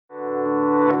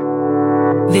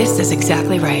This is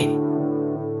exactly right.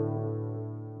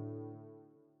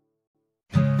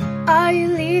 Are you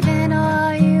leaving or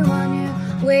are you on your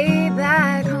way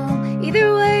back home?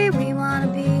 Either way, we want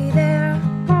to be there.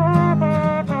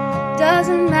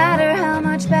 Doesn't matter how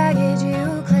much baggage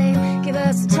you claim. Give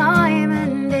us a time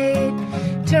and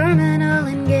date, terminal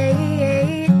and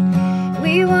gate.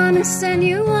 We want to send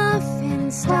you off in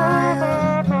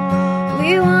style.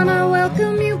 We want to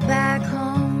welcome you back home.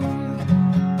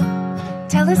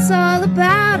 Tell us all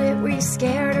about it. Were you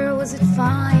scared or was it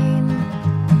fine?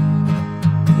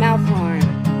 Mouth horn.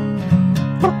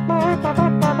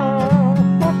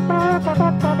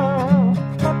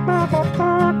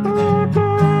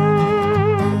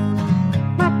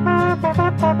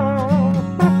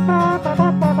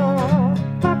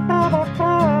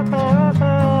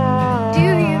 Do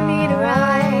you need a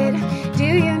ride? Do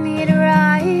you need a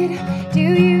ride? Do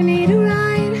you need a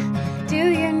ride? Do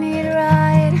you need a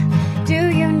ride? Do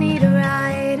you need a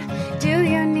ride? Do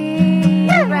you need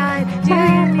a ride? Do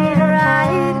you need a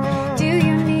ride? Do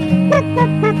you need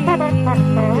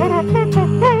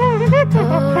a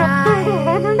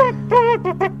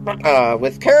ride?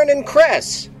 With Karen and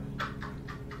Chris.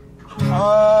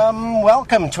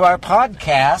 Welcome to our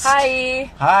podcast.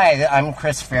 Hi. Hi, I'm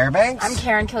Chris Fairbanks. I'm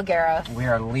Karen Kilgariff. We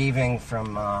are leaving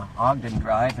from Ogden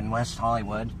Drive in West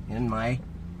Hollywood in my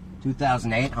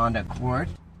 2008 Honda Accord.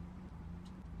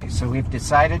 So we've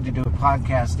decided to do a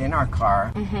podcast in our car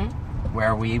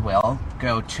where we will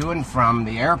go to and from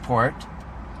the airport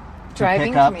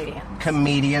Driving to pick up comedians.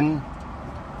 comedian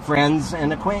friends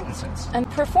and acquaintances. And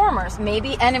performers,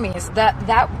 maybe enemies.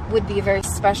 That would be a very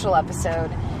special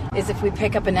episode, is if we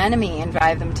pick up an enemy and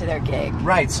drive them to their gig.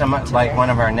 Right, like one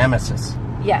of our nemesis.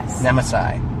 Yes.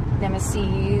 Nemesi.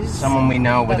 Nemesis. Someone we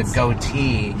know with a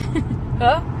goatee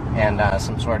Huh? and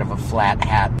some sort of a flat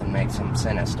hat that makes him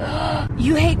sinister.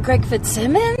 You hate Greg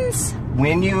Fitzsimmons?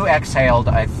 When you exhaled,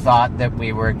 I thought that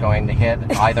we were going to hit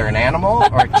either an animal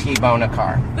or T-bone a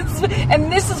car.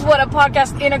 And this is what a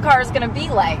podcast in a car is going to be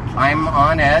like. I'm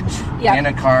on edge Yep. in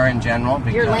a car in general.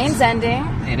 Because Your lane's ending.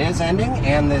 It is ending,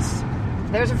 and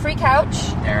There's a free couch.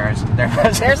 there's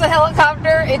There's a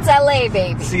helicopter. It's LA,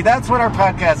 baby. See, that's what our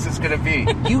podcast is going to be.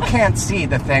 You can't see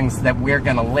the things that we're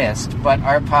going to list, but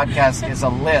our podcast is a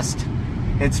list.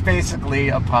 It's basically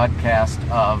a podcast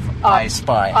of I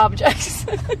Spy. Objects.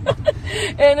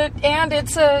 and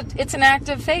it's an act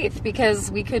of faith,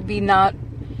 because we could be not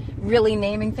really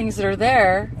naming things that are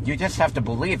there. You just have to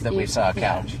believe that we saw a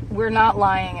couch. Yeah, we're not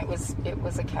lying. It was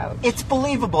a couch. It's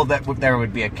believable that there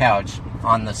would be a couch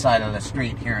on the side of the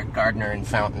street here at Gardner and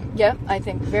Fountain. Yep, I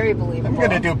think very believable. I'm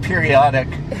going to do periodic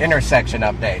intersection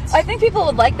updates. I think people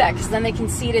would like that, because then they can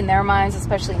see it in their minds,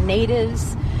 especially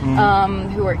natives who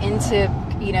are into,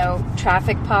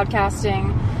 traffic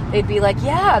podcasting. They'd be like,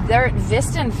 yeah, they're at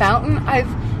Vista and Fountain.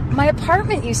 My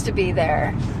apartment used to be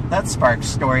there. That sparks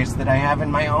stories that I have in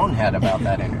my own head about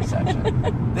that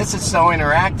intersection. This is so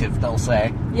interactive, they'll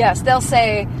say. Yes, they'll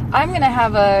say, I'm going to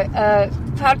have a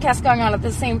podcast going on at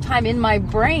the same time in my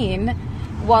brain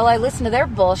while I listen to their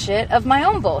bullshit of my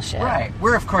own bullshit. Right.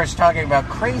 We're, of course, talking about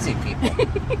crazy people.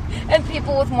 And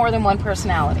people with more than one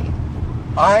personality.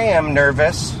 I am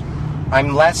nervous.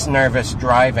 I'm less nervous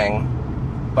driving,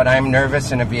 but I'm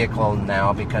nervous in a vehicle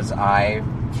now because I,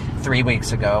 3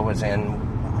 weeks ago, was in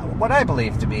what I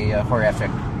believe to be a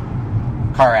horrific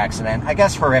car accident. I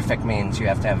guess horrific means you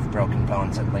have to have broken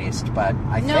bones at least, but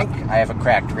I think I have a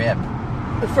cracked rib.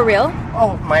 For real?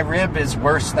 Oh, my rib is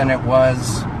worse than it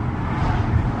was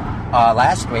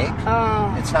last week.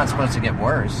 Oh. It's not supposed to get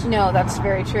worse. No, that's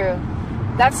very true.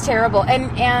 That's terrible.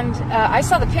 And I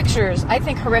saw the pictures. I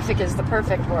think horrific is the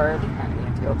perfect word. You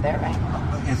have to go up there,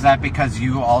 right? Is that because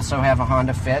you also have a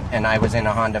Honda Fit and I was in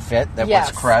a Honda Fit that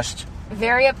was crushed?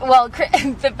 Well,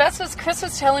 the best was Chris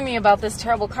was telling me about this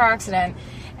terrible car accident,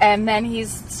 and then he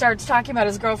starts talking about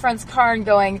his girlfriend's car and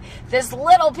going, this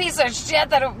little piece of shit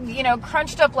that,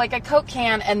 crunched up like a Coke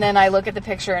can, and then I look at the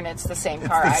picture and it's the same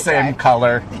car. It's the same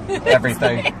color,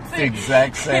 everything, the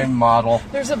exact same model.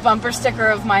 There's a bumper sticker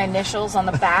of my initials on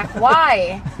the back.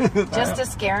 Why? Just to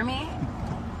scare me?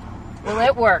 Well,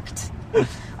 it worked.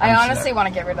 I honestly want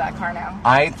to get rid of that car now.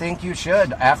 I think you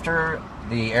should. After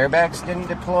the airbags didn't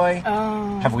deploy,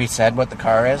 have we said what the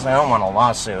car is? I don't want a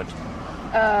lawsuit.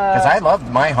 Because I loved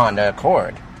my Honda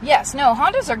Accord. Yes, no,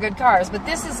 Hondas are good cars, but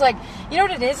this is like, you know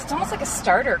what it is? It's almost like a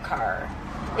starter car.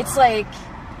 It's like,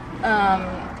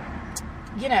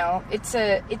 it's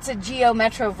a Geo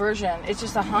Metro version. It's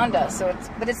just a Honda,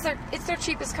 but it's their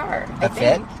cheapest car. The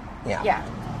Fit? Yeah.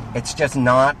 It's just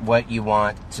not what you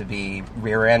want to be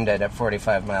rear-ended at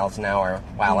 45 miles an hour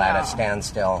while at a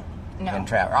standstill in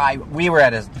traffic. We were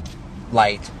at a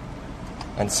light,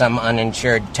 and some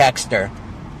uninsured texter.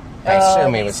 I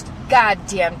assume he was.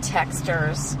 Goddamn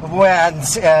texters. Well,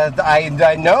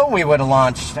 I know we would have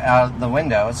launched out the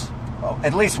windows, well,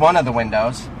 at least one of the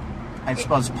windows. I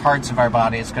suppose parts of our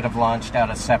bodies could have launched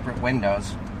out of separate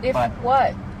windows. But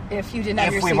what? If you didn't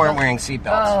have your if we seatbelt? weren't wearing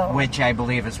seatbelts, Oh. which I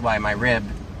believe is why my rib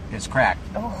is cracked.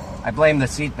 Oh. I blame the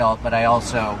seatbelt, but I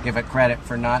also give it credit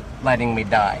for not letting me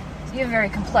die. You have a very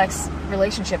complex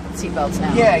relationship with seatbelts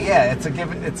now. Yeah,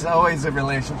 it's always a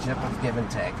relationship of give and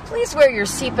take. Please wear your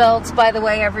seatbelts, by the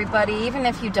way, everybody. Even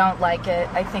if you don't like it,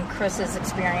 I think Chris's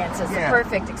experience is the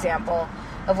perfect example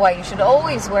of why you should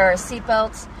always wear a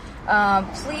seatbelt.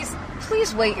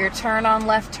 Please wait your turn on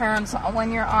left turns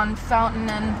when you're on Fountain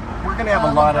and We're going to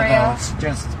have a lot of those,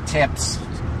 just tips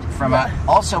from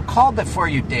also call before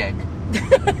you dig. If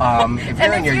you're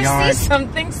and in your if you yard, see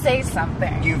something, say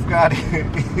something. you've got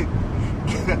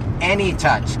any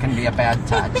touch can be a bad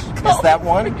touch. Is that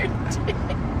one?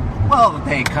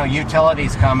 Well,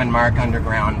 utilities come and mark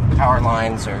underground power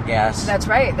lines or gas. That's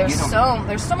right. There's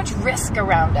so much risk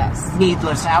around us.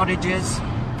 Needless outages,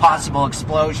 possible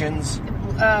explosions.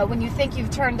 When you think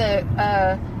you've turned the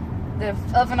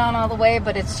oven on all the way,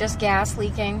 but it's just gas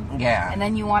leaking. Yeah. And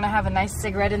then you want to have a nice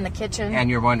cigarette in the kitchen. And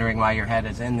you're wondering why your head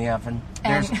is in the oven.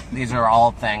 And These are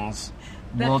all things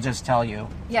we'll just tell you.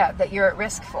 Yeah, that you're at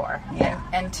risk for. Yeah.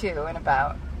 And to and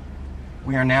about.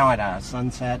 We are now at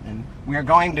Sunset, and we are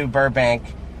going to Burbank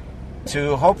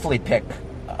to hopefully pick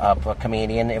up a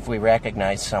comedian if we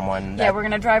recognize someone. Yeah, we're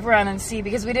going to drive around and see,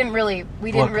 because we didn't really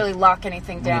lock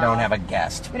anything down. We don't have a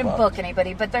guest. We didn't book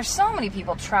anybody, but there's so many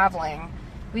people traveling.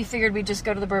 We figured we'd just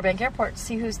go to the Burbank airport to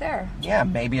see who's there. Yeah,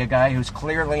 maybe a guy who's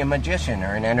clearly a magician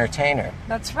or an entertainer.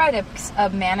 That's right. A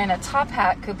man in a top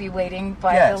hat could be waiting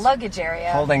by the luggage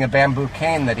area. Holding a bamboo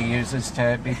cane that he uses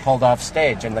to be pulled off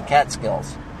stage in the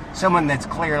Catskills. Someone that's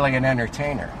clearly an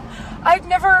entertainer. I've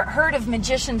never heard of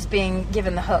magicians being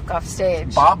given the hook off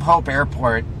stage. Bob Hope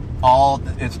Airport,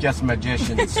 it's just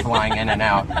magicians flying in and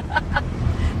out.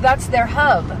 That's their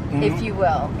hub, if you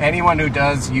will. Anyone who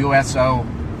does USO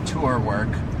tour work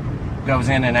goes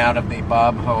in and out of the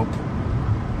Bob Hope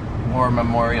War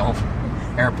Memorial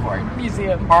Airport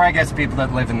Museum. Or I guess people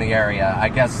that live in the area. I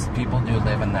guess people do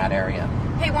live in that area.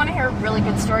 Hey, want to hear a really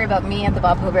good story about me at the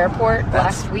Bob Hope Airport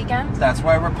last weekend? That's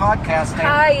why we're podcasting.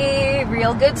 Hi,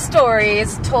 real good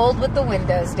stories told with the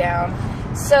windows down.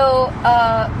 So,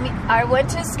 I went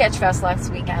to Sketchfest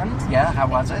last weekend. Yeah, how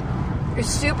was it? It was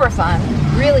super fun,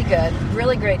 really good,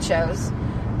 really great shows.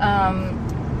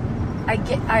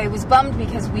 I was bummed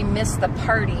because we missed the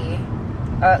party.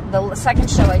 The second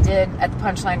show I did at the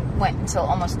Punchline went until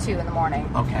almost 2 in the morning.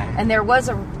 Okay. And there was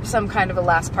some kind of a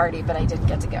last party, but I didn't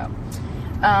get to go.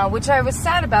 Which I was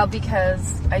sad about,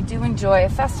 because I do enjoy a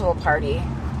festival party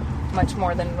much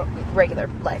more than regular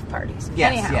life parties.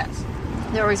 Yes, yes.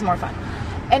 They're always more fun.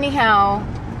 Anyhow,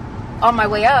 on my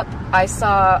way up, I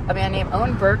saw a man named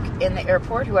Owen Burke in the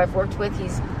airport, who I've worked with.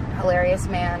 He's a hilarious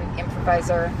man,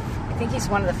 improviser. I think he's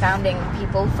one of the founding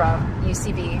people from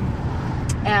UCB.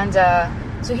 And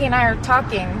so he and I are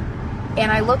talking,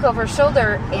 and I look over his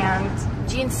shoulder, and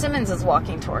Gene Simmons is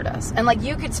walking toward us. And,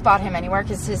 you could spot him anywhere,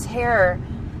 because his hair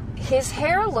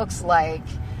looks like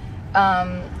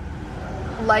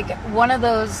one of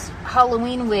those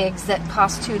Halloween wigs that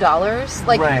cost $2.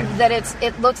 Right. That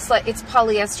it looks like it's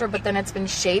polyester, but then it's been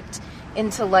shaped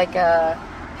into a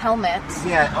helmet.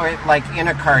 Yeah, or in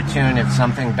a cartoon, if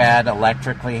something bad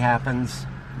electrically happens,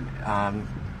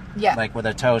 Yeah. with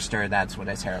a toaster, that's what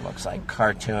his hair looks like.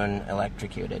 Cartoon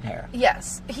electrocuted hair.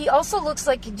 Yes. He also looks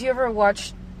like, do you ever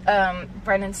watch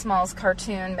Brendan Small's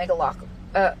cartoon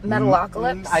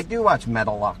Metalocalypse? I do watch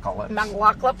Metalocalypse.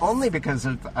 Metalocalypse? Only because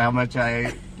of how much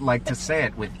I like to say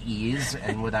it with ease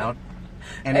and without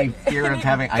any fear of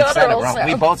having... I said it wrong. Guttural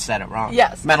We both said it wrong.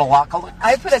 Yes. Metalocalypse.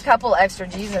 I put a couple extra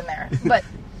G's in there. But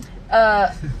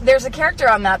there's a character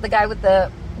on that, the guy with the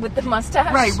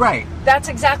mustache. Right. That's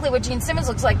exactly what Gene Simmons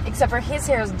looks like, except for his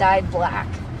hair is dyed black.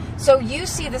 So you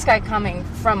see this guy coming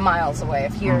from miles away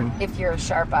if you're a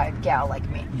sharp-eyed gal like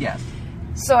me. Yes.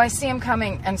 So I see him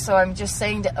coming, and so I'm just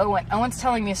saying to Owen. Owen's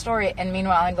telling me a story, and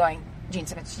meanwhile I'm going, Gene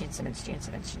Simmons, Gene Simmons, Gene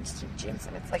Simmons, Gene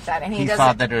Simmons, like that. And he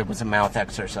thought that it was a mouth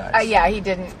exercise. Yeah, he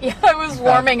didn't. Yeah, I was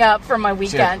warming up for my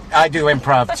weekend. I do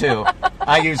improv too.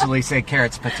 I usually say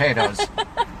carrots, potatoes.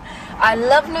 I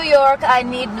love New York. I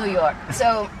need New York.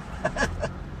 So,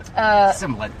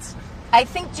 Semblance. I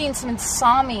think Gene Simmons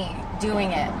saw me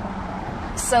doing it.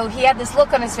 So he had this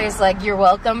look on his face like, you're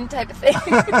welcome type of thing.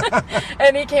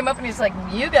 And he came up and he's like,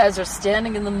 you guys are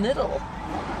standing in the middle.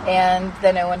 And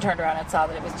then Owen turned around and saw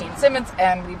that it was Gene Simmons,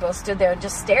 and we both stood there and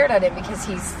just stared at him, because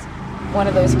one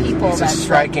of those people He's a that's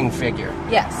striking figure.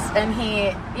 Yes, and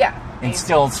he's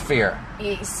Instills fear.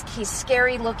 He's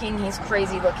scary looking. He's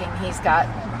crazy looking. He's got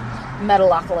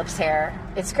Metalocalypse hair.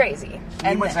 It's crazy.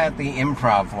 He was at the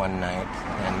Improv one night,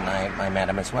 and I met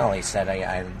him as well. He said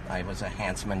I was a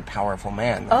handsome and powerful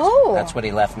man. That's what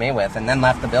he left me with, and then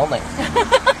left the building.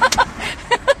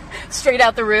 Straight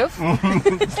out the roof?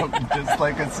 Just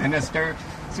like a sinister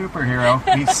superhero,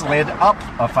 he slid up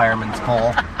a fireman's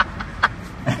pole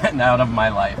and out of my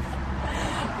life.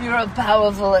 You're a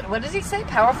powerful... What does he say?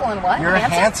 Powerful and what? You're a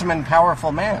handsome and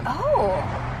powerful man. Oh,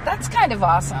 that's kind of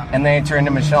awesome. And they turned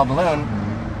to Michelle Balloon,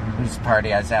 whose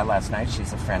party I was at last night.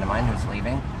 She's a friend of mine who's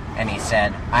leaving. And he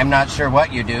said, I'm not sure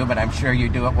what you do, but I'm sure you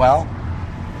do it well.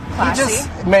 Classy. He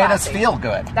just made us feel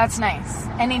good. That's nice.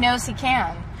 And he knows he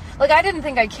can. Like, I didn't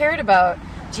think I cared about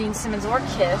Gene Simmons or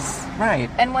Kiss.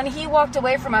 Right. And when he walked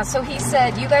away from us, so he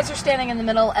said, you guys are standing in the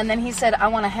middle, and then he said, I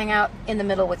want to hang out in the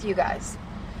middle with you guys.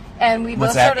 And we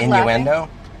both started laughing. Was that innuendo?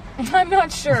 I'm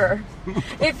not sure.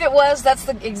 If it was, that's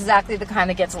exactly the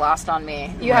kind that gets lost on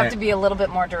me. You have to be a little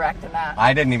bit more direct than that.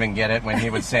 I didn't even get it when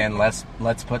he was saying, let's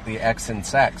put the X in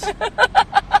sex.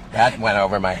 That went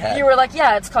over my head. You were like,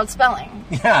 yeah, it's called spelling.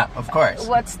 Yeah, of course.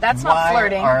 That's not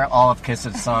flirting. Why are all of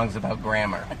Kiss's songs about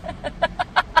grammar?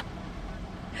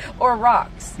 Or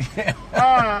rocks.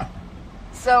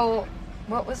 So,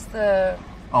 what was the...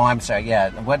 Oh, I'm sorry,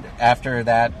 yeah. What, after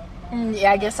that...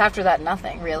 Yeah, I guess after that,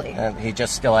 nothing, really. He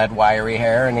just still had wiry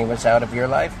hair and he was out of your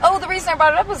life? Oh, the reason I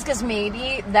brought it up was because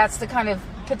maybe that's the kind of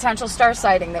potential star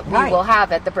sighting that we will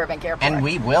have at the Burbank Airport. And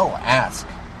we will ask,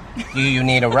 do you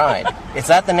need a ride? Is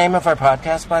that the name of our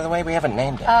podcast, by the way? We haven't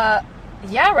named it.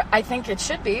 Yeah, I think it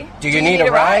should be. Do you need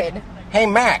a ride? Hey,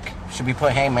 Mac. Should we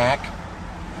put Hey, Mac?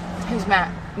 Who's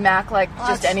Mac? Mac, like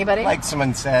just anybody? Like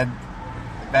someone said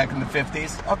back in the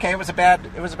 50s. Okay, it was a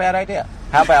bad idea.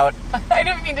 How about... I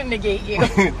didn't mean to negate you.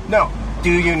 No. Do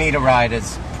you need a ride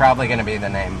is probably going to be the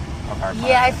name of our podcast.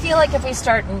 Yeah, I feel like if we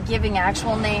start giving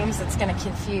actual names, it's going to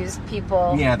confuse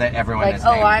people. Yeah, that everyone like, is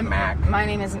named Mac. My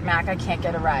name isn't Mac, I can't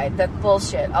get a ride. That's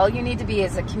bullshit. All you need to be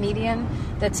is a comedian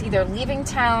that's either leaving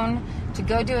town to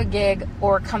go do a gig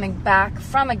or coming back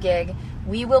from a gig.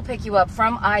 We will pick you up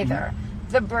from either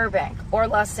the Burbank or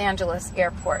Los Angeles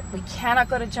airport. We cannot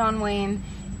go to John Wayne.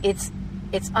 It's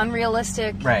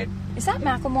unrealistic. Right. Is that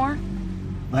Macklemore?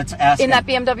 Let's ask in him. that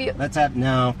BMW? Let's ask.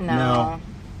 No.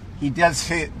 He does.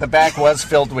 The back was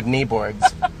filled with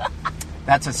kneeboards.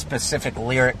 That's a specific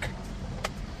lyric.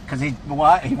 Because he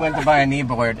went to buy a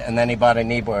kneeboard and then he bought a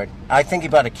kneeboard. I think he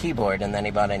bought a keyboard and then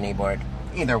he bought a kneeboard.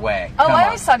 Either way. Oh, I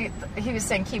always thought he was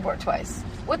saying keyboard twice.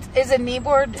 What is a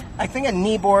kneeboard? I think a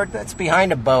kneeboard that's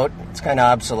behind a boat. It's kind of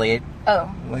obsolete.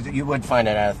 Oh. You would find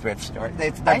it at a thrift store.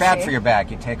 They're bad for your back.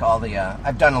 You take all the...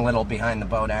 I've done a little behind the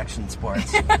boat action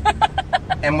sports.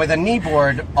 And with a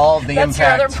kneeboard, all the That's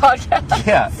impact... That's your other podcast.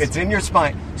 Yeah, it's in your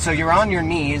spine. So you're on your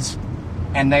knees,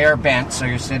 and they are bent, so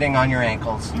you're sitting on your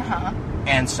ankles. Uh-huh.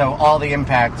 And so all the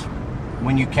impact,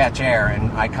 when you catch air,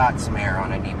 and I caught some air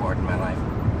on a kneeboard in my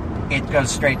life, it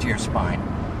goes straight to your spine.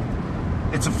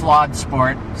 It's a flawed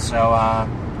sport, so...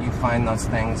 you find those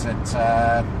things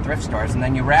at thrift stores, and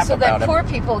then you rap about it. So that poor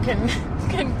people can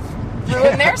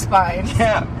ruin their spine.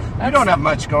 Yeah. You don't have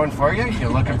much going for you.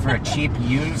 You're looking for a cheap,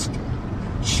 used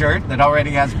shirt that already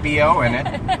has BO in it.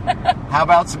 How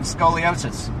about some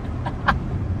scoliosis?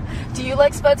 Do you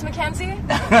like Spuds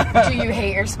MacKenzie? Do you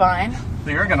hate your spine?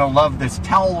 You're going to love this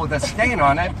towel with a stain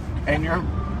on it, and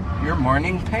your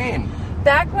morning pain.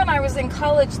 Back when I was in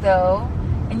college, though...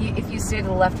 And if you stay to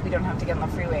the left, we don't have to get on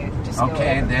the freeway. We just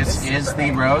okay, this is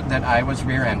the road that I was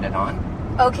rear-ended on.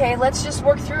 Okay, let's just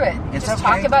work through it. It's just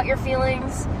okay. Talk about your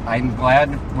feelings. I'm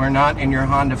glad we're not in your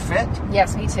Honda Fit.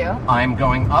 Yes, me too. I'm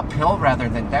going uphill rather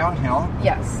than downhill.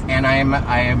 Yes. And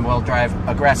I will drive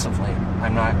aggressively.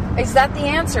 I'm not... Is that the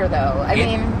answer, though?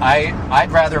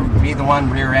 I'd rather be the one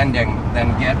rear-ending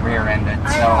than get rear-ended.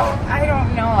 I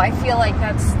don't know. I feel like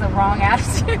that's the wrong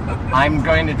attitude. I'm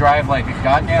going to drive like a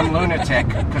goddamn lunatic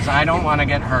because I don't want to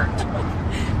get hurt.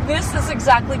 This is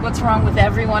exactly what's wrong with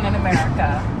everyone in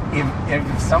America.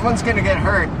 If someone's going to get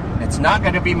hurt, it's not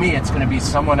going to be me. It's going to be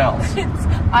someone else.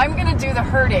 I'm going to do the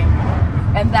hurting,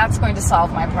 and that's going to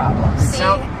solve my problem.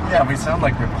 We sound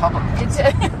like Republicans.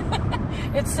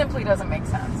 It simply doesn't make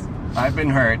sense. I've been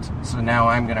hurt, so now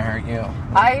I'm going to hurt you.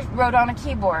 I wrote on a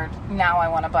keyboard. Now I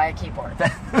want to buy a keyboard.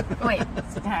 Wait.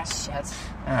 Shit.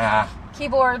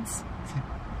 Keyboards.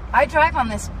 I drive on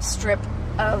this strip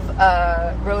of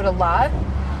road a lot,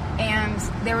 and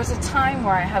there was a time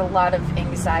where I had a lot of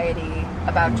anxiety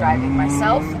about driving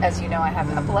myself. As you know, I have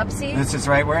epilepsy. This is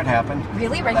right where it happened.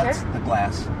 Really? Right That's here? the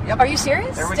glass. Yep. Are you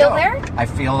serious? There we Still go. there? I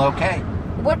feel okay.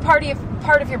 What part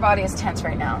of your body is tense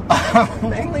right now?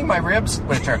 Mainly my ribs,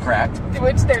 which are cracked.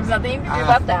 Which there's nothing you can do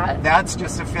about that. That's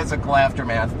just a physical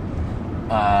aftermath.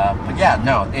 But yeah,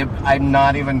 no, I'm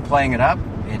not even playing it up.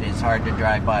 It is hard to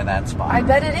drive by that spot. I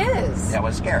bet it is. Yeah, it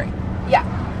was scary. Yeah.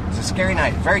 It was a scary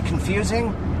night. Very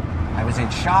confusing. I was in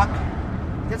shock.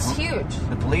 That's huge.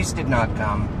 The police did not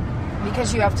come.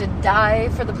 Because you have to die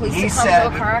for the police He to come said,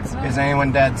 to a car accident? "Is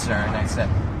anyone dead, sir?" And I said,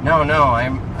 No,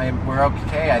 we're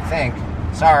okay, I think.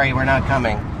 Sorry, we're not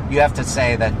coming. You have to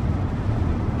say that,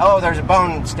 oh, there's a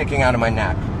bone sticking out of my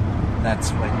neck.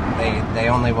 That's what they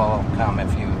only will come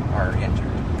if you are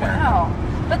injured. Wow.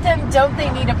 But then don't they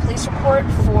need a police report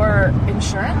for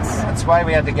insurance? That's why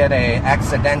we had to get a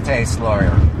accidentes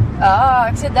lawyer. Ah,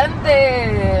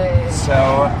 accidente.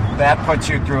 So that puts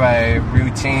you through a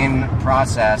routine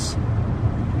process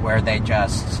where they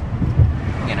just,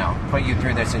 put you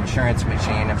through this insurance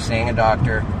machine of seeing a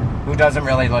doctor who doesn't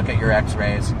really look at your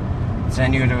x-rays,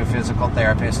 send you to a physical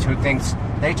therapist who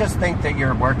they just think that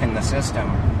you're working the system.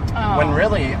 Oh. When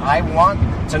really, I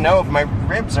want to know if my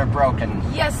ribs are broken.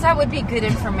 Yes, that would be good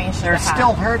information. They're to have.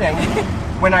 still hurting.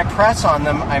 When I press on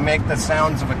them, I make the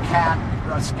sounds of a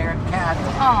scared cat.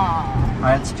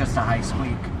 Aww. It's just a high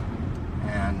squeak.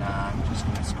 And I'm just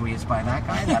going to squeeze by that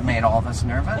guy. That made all of us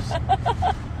nervous.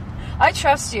 I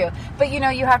trust you. But,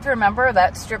 you have to remember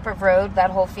that strip of road, that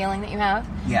whole feeling that you have.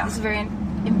 Yeah. This is very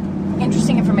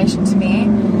interesting information to me.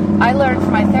 I learned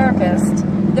from my therapist,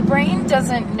 the brain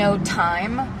doesn't know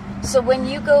time. So when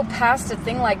you go past a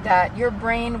thing like that, your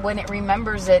brain, when it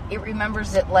remembers it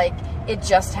like it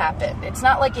just happened. It's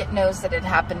not like it knows that it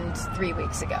happened 3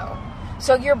 weeks ago.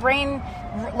 So your brain,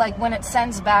 like when it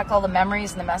sends back all the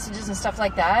memories and the messages and stuff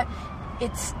like that,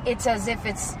 it's as if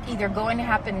it's either going to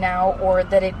happen now or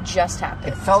that it just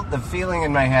happened. The feeling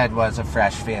in my head was a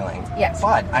fresh feeling. Yes.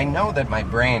 But I know that my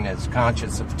brain is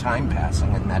conscious of time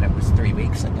passing and that it was 3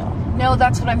 weeks ago. No,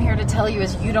 that's what I'm here to tell you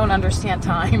is you don't understand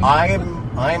time.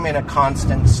 I'm in a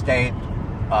constant state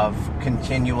of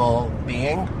continual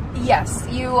being. Yes,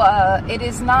 it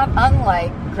is not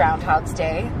unlike Groundhog's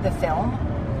Day, the film,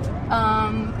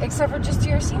 except for just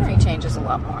your scenery changes a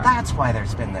lot more. That's why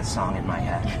there's been this song in my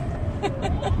head.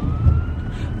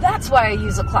 That's why I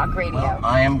use a clock radio. Well,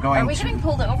 I am going Are we getting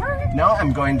pulled over? No,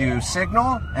 I'm going to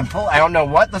signal and pull. I don't know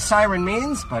what the siren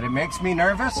means, but it makes me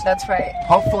nervous. That's right.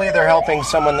 Hopefully they're helping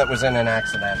someone that was in an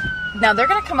accident. Now they're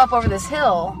going to come up over this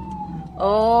hill.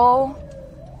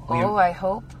 I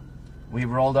hope. We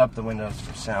rolled up the windows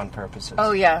for sound purposes.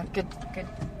 Oh yeah, good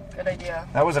idea.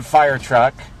 That was a fire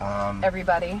truck.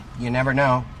 Everybody. You never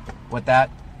know what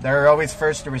that. They're always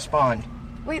first to respond.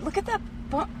 Wait, look at that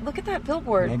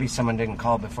billboard. Maybe someone didn't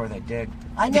call before they did.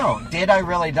 I know. Did I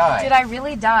really die? Did I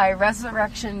really die?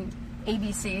 Resurrection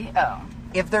ABC. Oh.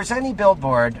 If there's any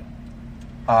billboard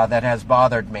that has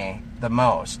bothered me the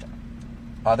most,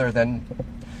 other than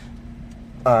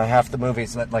half the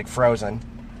movies like Frozen,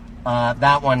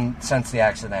 that one since the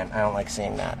accident, I don't like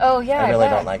seeing that. Oh yeah, I really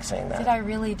don't like seeing that. Did I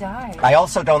really die? I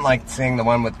also don't like seeing the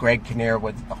one with Greg Kinnear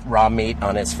with raw meat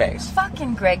on his face.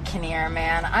 Fucking Greg Kinnear,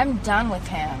 man. I'm done with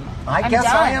him. I guess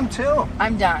I am too.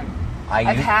 I'm done.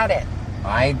 I've had it.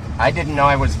 I didn't know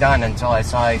I was done until I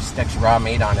saw he sticks raw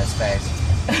meat on his face.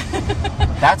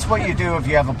 That's what you do if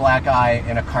you have a black eye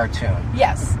in a cartoon.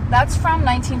 Yes, that's from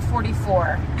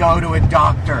 1944. Go to a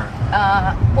doctor.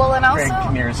 Well, and also Greg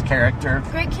Kinnear's character.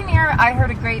 Greg Kinnear, I heard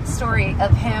a great story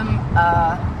of him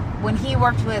when he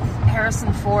worked with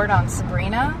Harrison Ford on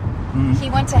Sabrina. He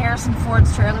went to Harrison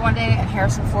Ford's trailer one day, and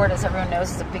Harrison Ford, as everyone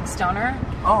knows, is a big stoner.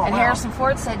 Oh, and wow. Harrison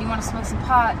Ford said, "You want to smoke some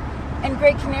pot?" And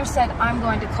Greg Kinnear said, "I'm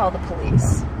going to call the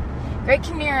police." Greg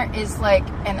Kinnear is like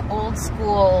an old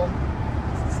school,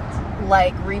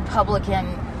 like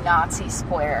Republican Nazi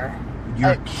square.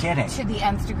 You're kidding. To the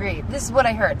nth degree. This is what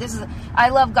I heard. I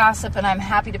love gossip, and I'm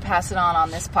happy to pass it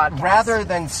on this podcast. Rather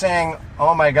than saying,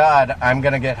 "Oh my God, I'm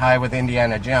going to get high with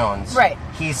Indiana Jones," right?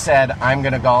 He said, "I'm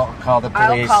going to call the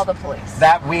police. I'll call the police.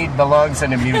 That weed belongs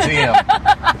in a museum."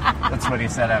 That's what he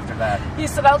said after that. He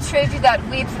said, "I'll trade you that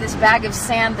weed for this bag of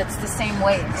sand that's the same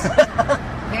weight."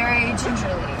 Very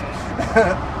gingerly.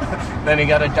 Then he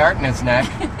got a dart in his neck.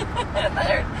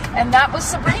 And that was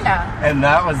Sabrina. And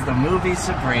that was the movie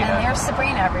Sabrina. And there's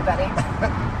Sabrina, everybody.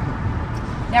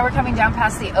 Now we're coming down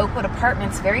past the Oakwood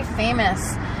Apartments, very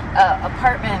famous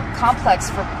apartment complex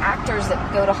for actors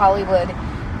that go to Hollywood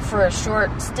for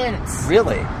short stints.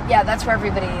 Really? Yeah, that's where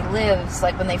everybody lives,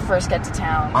 like when they first get to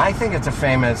town. I think it's a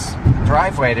famous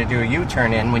driveway to do a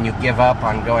U-turn in when you give up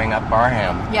on going up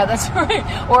Barham. Yeah, that's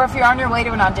right. Or if you're on your way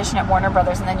to an audition at Warner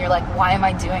Brothers and then you're like, why am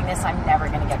I doing this? I'm never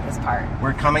going to get this part.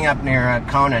 We're coming up near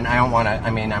Conan. I don't want to,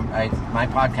 my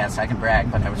podcast, I can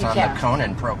brag, but I was You on can. the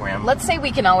Conan program. Let's say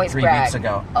we can always 3 brag. weeks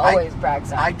ago. Always brag,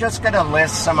 son. I just got to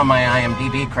list some of my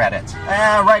IMDb credits.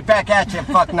 Right back at you,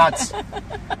 fuck nuts.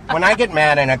 When I get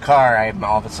mad in a car, I'm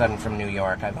all of a sudden from New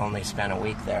York. I've only spent a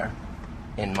week there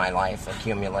in my life,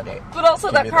 accumulating. But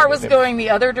also that car was going the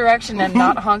other direction and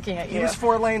not honking at He you. was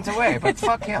 4 lanes away, but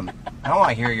fuck him. I don't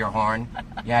want to hear your horn.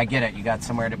 Yeah, I get it. You got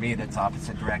somewhere to be that's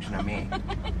opposite direction of me.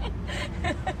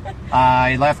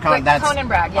 I left Conan. Wait, Conan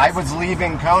brag, yes. I was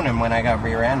leaving Conan when I got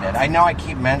rear-ended. I know I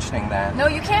keep mentioning that. No,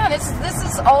 you can. This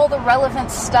is all the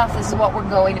relevant stuff. This is what we're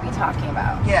going to be talking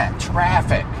about. Yeah,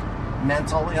 traffic,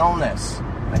 mental illness.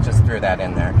 I just threw that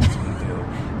in there because we do.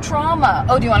 Trauma.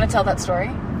 Oh, do you want to tell that story?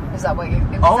 Is that what you...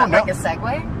 Was that like a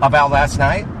segue? About last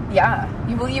night? Yeah.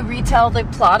 Will you retell the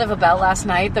plot of About Last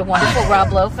Night, the wonderful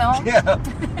Rob Lowe film? Yeah,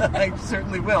 I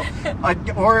certainly will.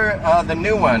 Or the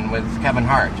new one with Kevin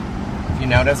Hart. If you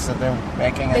notice that they're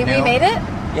making a They new... remade it?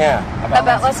 Yeah.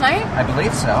 About Last Night? I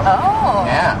believe so. Oh.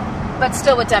 Yeah. But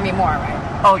still with Demi Moore, right?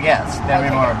 Oh, yes. Demi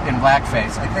Okay. Moore in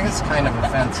blackface. I think it's kind of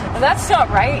offensive. That's not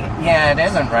right. Yeah, it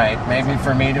isn't right. Maybe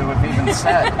for me to have even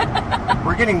said.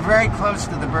 We're getting very close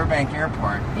to the Burbank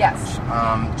Airport. Yes.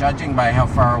 Judging by how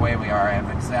far away we are, I have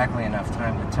exactly enough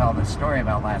time to tell the story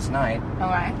about last night. All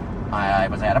right. I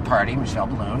was at a party, Michelle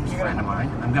Balloon, a friend of mine.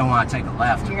 I'm going to want to take a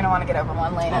left. You're going to want to get over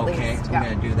one lane at least. Okay, Yeah. I'm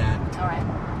going to do that. All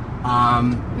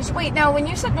right. Wait, now, when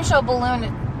you said Michelle Balloon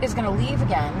is going to leave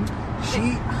again...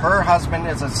 Her husband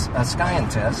is a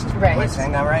scientist. Right. Am I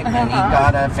saying that right? And he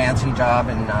got a fancy job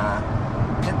in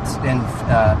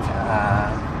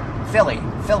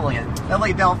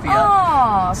Philadelphia.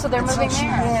 Oh, so they're moving there.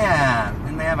 Yeah,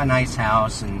 and they have a nice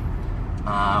house, and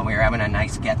we were having a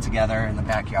nice get-together in the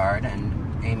backyard,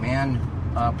 and a man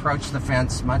approached the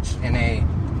fence much in a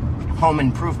home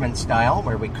improvement style,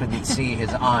 where we couldn't see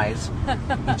his eyes.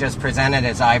 He just presented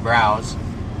his eyebrows.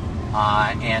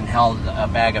 And held a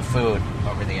bag of food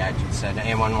over the edge and said,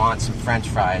 anyone want some French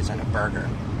fries and a burger?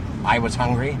 I was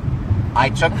hungry. I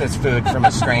took this food from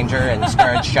a stranger and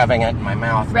started shoving it in my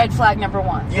mouth. Red flag number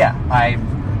one. Yeah, I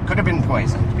could have been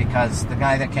poisoned because the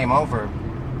guy that came over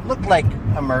looked like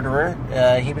a murderer.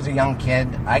 He was a young kid.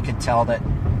 I could tell that,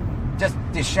 just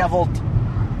disheveled.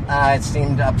 It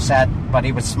seemed upset, but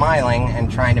he was smiling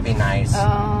and trying to be nice.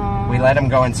 Oh. We let him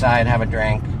go inside, have a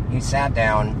drink. He sat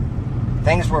down.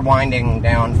 Things were winding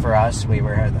down for us.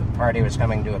 The party was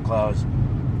coming to a close.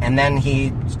 And then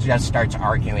he just starts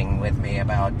arguing with me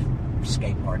about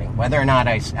skateboarding, whether or not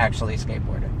I actually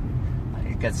skateboarded.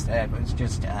 Because it was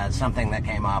just something that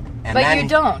came up. And But then you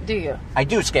don't, do you? I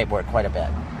do skateboard quite a bit.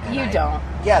 And Don't.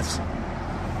 Yes.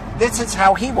 This is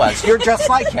how he was. You're just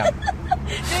like him.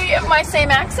 Do you have my same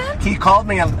accent? He called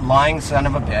me a lying son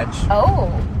of a bitch.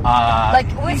 Oh.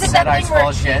 He Was it said that I thing was where full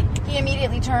of shit. he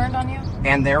immediately turned on you?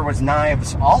 And there was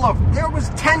knives there was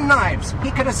 10 knives.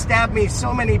 He could have stabbed me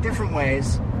so many different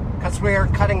ways because we were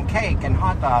cutting cake and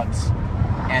hot dogs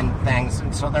and things,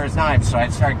 and so there's knives. So I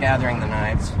started gathering the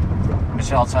knives.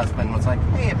 Michelle's husband was like,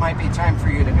 hey, it might be time for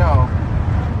you to go.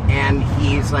 And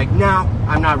he's like, no,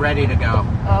 I'm not ready to go.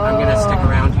 I'm going to stick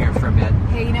around here for a bit.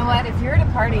 Hey, you know what? If you're at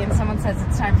a party and someone says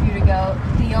it's time for you to go,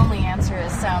 the only answer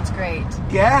is, sounds great.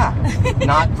 Yeah,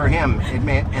 not for him. And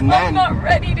then I'm not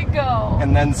ready to go.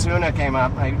 And then Suna came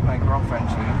up, my girlfriend,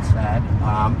 she said,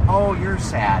 oh, you're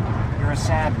sad. You're a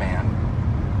sad man.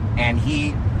 And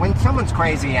when someone's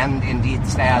crazy and indeed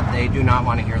sad, they do not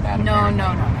want to hear that.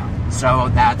 No. So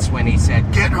that's when he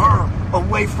said, get her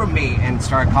away from me, and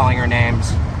started calling her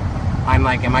names. I'm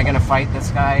like, am I going to fight this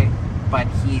guy? But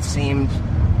he seemed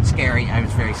scary. I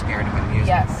was very scared of him. He was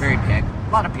very big. A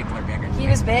lot of people are bigger than me. He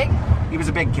was big? He was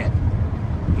a big kid.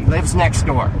 He lives next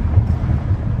door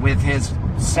with his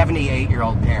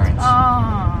 78-year-old parents.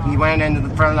 Oh. He went into the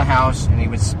front of the house, and he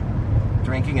was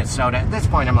drinking his soda. At this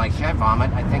point, I'm like, should I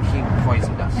vomit? I think he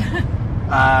poisoned us.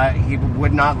 He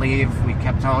would not leave. We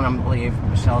kept telling him to leave.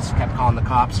 Michelle kept calling the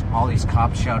cops. All these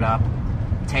cops showed up.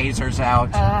 Tasers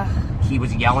out. He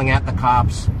was yelling at the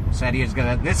cops. Said he was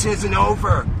going to, this isn't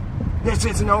over. This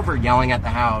isn't over. Yelling at the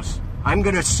house. I'm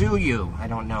going to sue you. I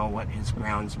don't know what his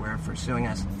grounds were for suing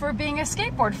us. For being a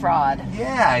skateboard fraud.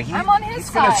 Yeah. I'm on his he's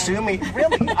going to side. sue me.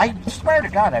 Really? I swear to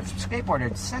God, I've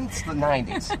skateboarded since the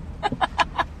 90s.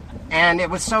 And it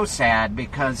was so sad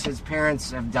because his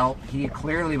parents he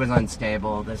clearly was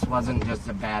unstable. This wasn't just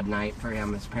a bad night for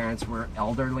him. His parents were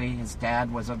elderly. His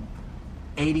dad was a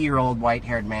 80-year-old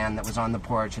white-haired man that was on the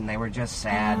porch, and they were just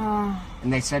sad.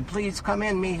 And they said, please come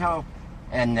in, mijo.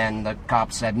 And then the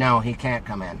cops said, no, he can't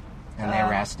come in. And they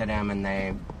arrested him,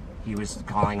 and he was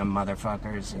calling them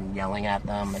motherfuckers and yelling at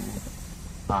them, and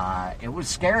it was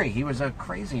scary. He was a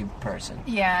crazy person.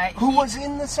 Yeah. Who was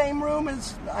in the same room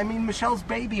as, Michelle's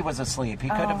baby was asleep. He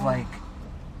could have,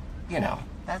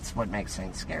 that's what makes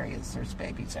things scary, is there's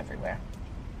babies everywhere.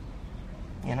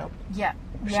 You know? Yeah.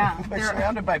 We're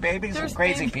surrounded by babies and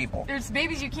crazy people. There's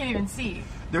babies you can't even see.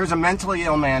 There's a mentally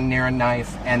ill man near a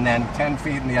knife, and then 10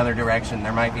 feet in the other direction,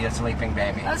 there might be a sleeping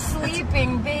baby. A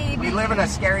sleeping baby. We live in a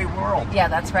scary world. Yeah,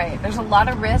 that's right. There's a lot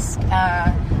of risk.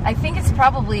 I think it's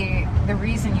probably the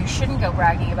reason you shouldn't go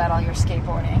bragging about all your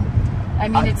skateboarding. I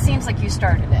mean, it seems like you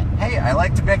started it. Hey, I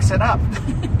like to mix it up.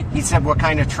 He said, what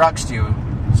kind of trucks do you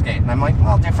skate? And I'm like,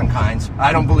 well, different kinds.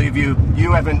 I don't believe you.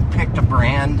 You haven't picked a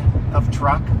brand of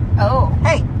truck. Oh.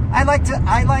 Hey, I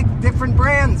like different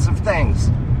brands of things.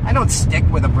 I don't stick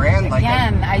with a brand like that.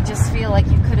 Again, I just feel like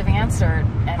you could have answered.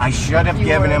 And I should have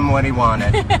given him what he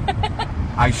wanted.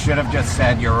 I should have just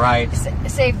said, you're right.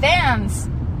 Say Vans.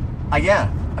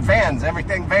 Yeah, Vans,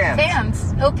 everything Vans.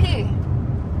 Vans, OP.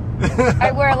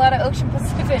 I wear a lot of Ocean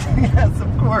Pacific. Yes,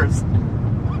 of course.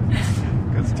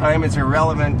 Because time is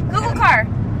irrelevant. Google car.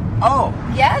 Oh.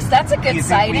 Yes, that's a good Do you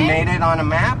sighting. think we made it on a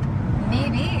map?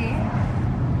 Maybe.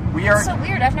 We are. It's so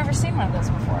weird. I've never seen one of those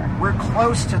before. We're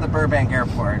close to the Burbank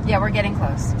Airport. Yeah, we're getting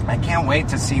close. I can't wait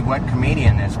to see what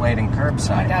comedian is waiting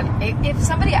curbside. Oh my God. If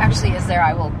somebody actually is there,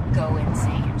 I will go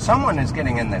insane. Someone is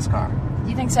getting in this car.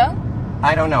 You think so?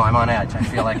 I don't know. I'm on edge. I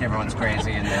feel like everyone's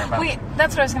crazy in there. Wait,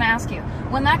 that's what I was going to ask you.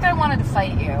 When that guy wanted to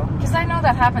fight you, because I know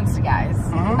that happens to guys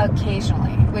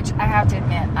occasionally, which I have to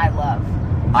admit I love.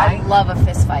 I love a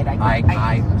fist fight.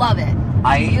 I love it.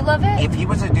 Do you love it? If he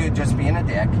was a dude just being a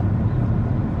dick,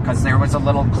 because there was a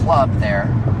little club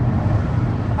there,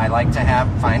 I like to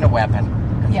find a weapon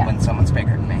when someone's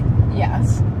bigger than me.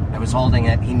 Yes. I was holding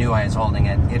it. He knew I was holding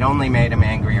it. It only made him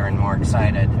angrier and more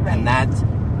excited. Right. And that,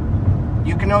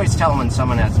 you can always tell when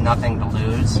someone has nothing to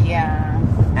lose. Yeah.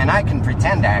 And I can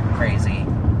pretend to act crazy,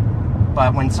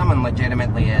 but when someone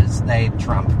legitimately is, they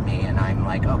trump me, and I'm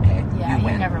like, okay, Yeah, you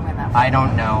win. you never win that fight. I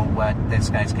don't know what this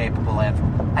guy's capable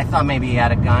of. I thought maybe he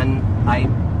had a gun.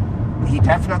 He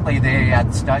definitely, he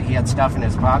had stuff in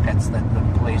his pockets that the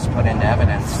police put into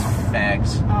evidence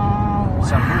bags. Oh, wow.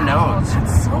 So who knows?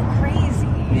 That's so crazy.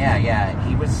 Yeah,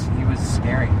 he was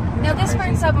scary. Now, this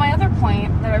brings up my other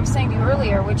point that I was saying to you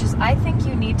earlier, which is I think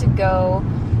you need to go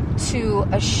to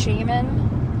a shaman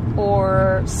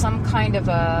or some kind of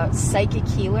a psychic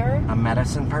healer. A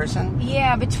medicine person?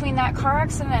 Yeah, between that car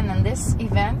accident and then this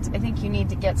event, I think you need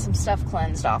to get some stuff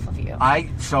cleansed off of you.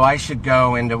 So I should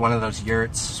go into one of those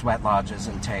yurts, sweat lodges,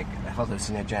 and take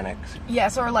hallucinogenics.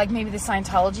 Yes, or like maybe the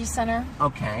Scientology Center.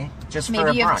 Okay, just for a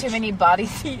Maybe you have brunch. too many body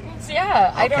thetans.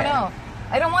 Yeah, I don't Okay. know.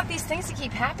 I don't want these things to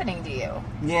keep happening to you.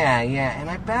 Yeah, and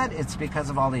I bet it's because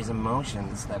of all these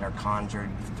emotions that are conjured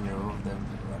through the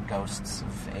ghosts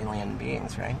of alien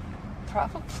beings, right?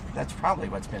 Probably. That's probably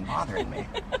what's been bothering me.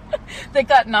 That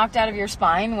got knocked out of your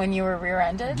spine when you were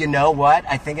rear-ended? You know what?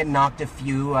 I think it knocked a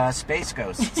few space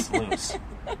ghosts loose.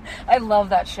 I love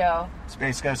that show.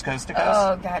 Space Ghost Coast to Coast?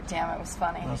 Oh, god damn, it was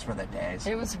funny. Those were the days.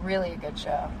 It was really a good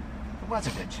show. It was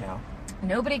a good show.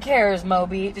 Nobody cares,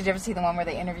 Moby. Did you ever see the one where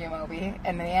they interview Moby?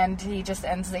 And in the end, he just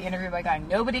ends the interview by going,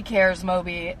 nobody cares,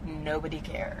 Moby. Nobody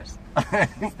cares.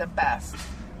 It's the best.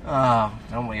 Oh,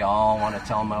 don't we all want to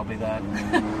tell Moby that?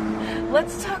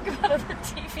 Let's talk about other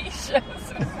TV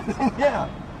shows. Yeah.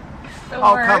 The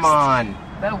Oh, worst. come on.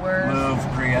 The worst. Move,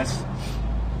 Prius.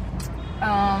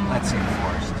 Let's see,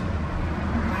 Forrest.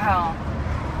 Wow.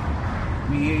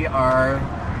 We are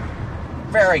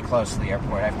very close to the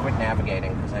airport. I've quit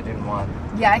navigating because I didn't want...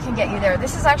 Yeah, I can get you there.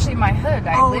 This is actually my hood.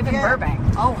 I live in Burbank.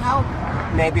 Oh, how?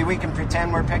 Maybe we can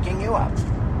pretend we're picking you up.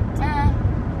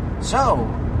 So,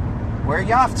 where are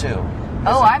you off to?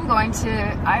 I'm going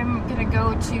to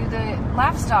go to the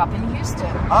Laugh Stop in Houston.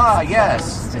 Ah,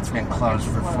 yes. It's been closed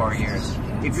for 4 years.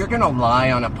 If you're going to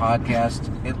lie on a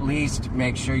podcast, at least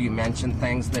make sure you mention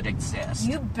things that exist.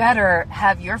 You better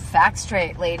have your facts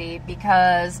straight, lady,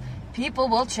 because people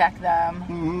will check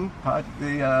them.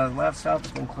 The Laugh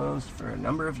Stop's been closed for a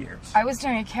number of years. I was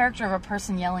doing a character of a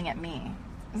person yelling at me.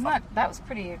 That was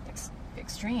pretty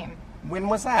extreme. When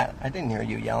was that? I didn't hear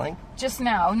you yelling. Just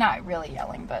now, not really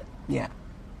yelling, but... Yeah.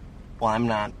 Well, I'm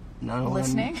not.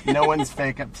 Listening? No one's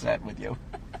fake upset with you.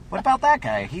 What about that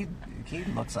guy? He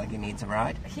looks like he needs a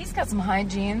ride. He's got some high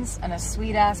jeans and a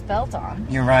sweet-ass belt on.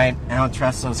 You're right. I don't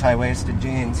trust those high-waisted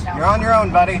jeans. No. You're on your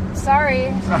own, buddy.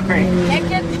 Sorry. Sorry.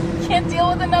 Can't deal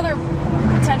with another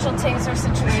potential taser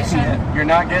situation. You're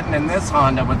not getting in this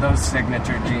Honda with those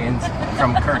signature jeans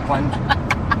from Kirkland.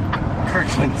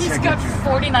 Kirkland He's signature. got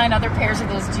 49 other pairs of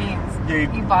those jeans.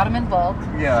 He bought them in bulk.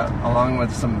 Yeah, along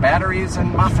with some batteries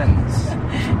and muffins.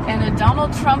 And a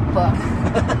Donald Trump book.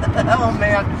 Oh,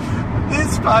 man.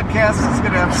 This podcast is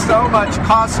going to have so much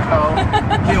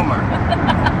Costco humor.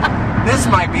 This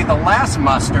might be the last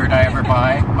mustard I ever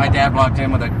buy. My dad walked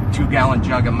in with a 2-gallon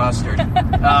jug of mustard.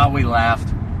 Oh, we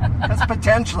laughed. Because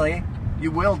potentially,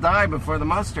 you will die before the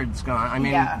mustard's gone. I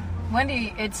mean, Yeah.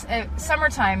 Wendy, it's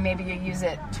summertime, maybe you use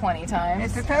it 20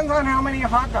 times. it depends on how many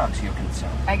hot dogs you consume.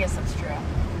 I guess that's true.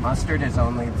 Mustard is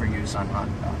only for use on hot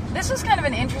dogs. This was kind of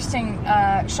an interesting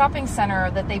shopping center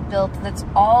that they built that's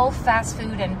all fast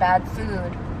food and bad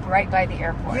food right by the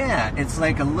airport. Yeah, it's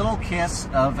like a little kiss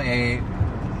of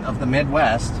the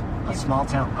Midwest, a small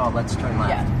town. Oh, let's turn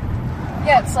left. Yeah.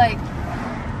 Yeah, it's like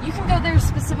you can go there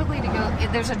specifically to go.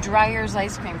 There's a Dreyer's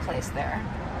ice cream place there.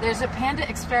 There's a Panda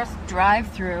Express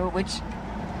drive-through, which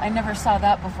I never saw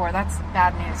that before. That's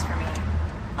bad news for me.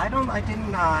 I didn't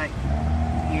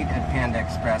eat at Panda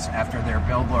Express after their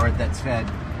billboard that said,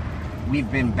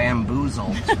 "We've been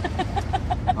bamboozled."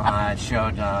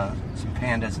 Showed some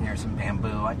pandas near some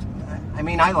bamboo. I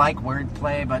mean, I like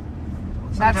wordplay, but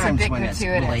That's a sometimes bit when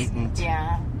gratuitous. it's blatant.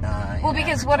 Yeah. Well,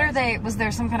 because what are they? Was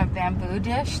there some kind of bamboo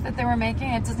dish that they were making?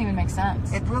 It doesn't even make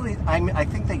sense. It really. I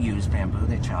think they use bamboo.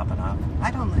 They chop it up. I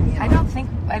don't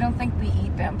think we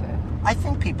eat bamboo. I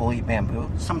think people eat bamboo.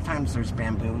 Sometimes there's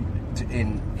bamboo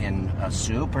in a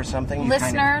soup or something. You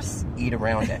Listeners, kind of eat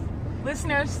around it.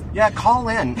 listeners, Yeah, call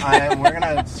in. We're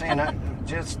gonna say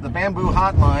just the bamboo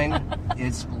hotline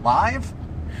is live.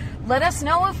 let us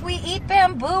know if we eat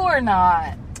bamboo or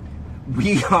not.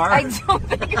 We are. I don't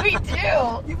think we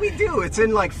do. We do. It's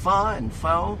in like pho and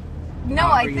faux. No,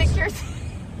 I think you're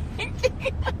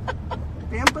thinking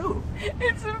Bamboo.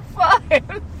 it's in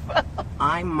fun.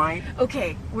 I might.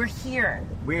 Okay, we're here.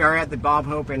 We are at the Bob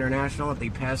Hope International at the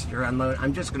Pasture Unload.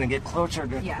 I'm just going to get closer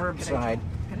to Yeah, curbside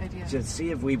Good idea. to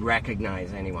see if we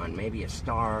recognize anyone. Maybe a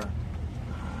star,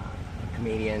 a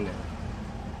comedian.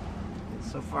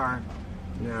 So far,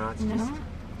 no, it's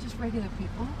Just regular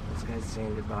people. this guy's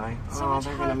saying goodbye. So Oh, much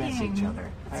they're going to miss hugging. each other.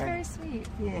 That's very sweet.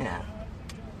 Yeah.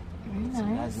 Very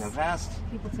Some guys in a nice. vest.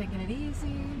 People taking it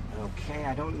easy. Okay,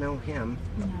 I don't know him.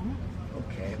 No.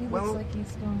 Okay, He well, looks like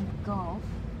he's going to golf.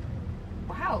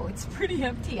 Wow, it's pretty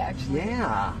empty actually.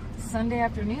 yeah. Sunday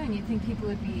afternoon, you'd think people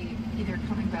would be either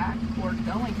coming back or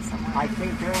going somewhere. I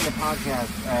think during the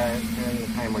podcast, during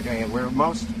the time we're doing it, we're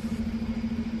most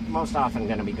often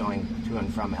going to be going to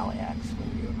and from LAX.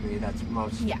 Would you agree? That's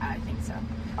most. Yeah, I think so.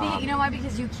 You know why?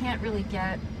 Because you can't really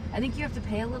get. I think you have to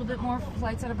pay a little bit more for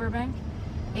flights out of Burbank,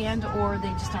 or they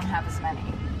just don't have as many.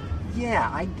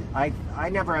 Yeah, I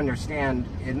never understand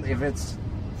if it's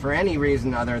for any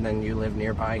reason other than you live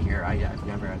nearby here. I've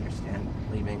never understand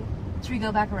leaving. Should we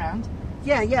go back around?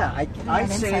 Yeah. I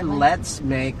have say inside link? let's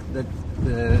make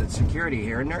the security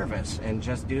here nervous and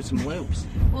just do some loops.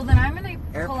 Well, then I'm going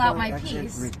to pull out Airport my exit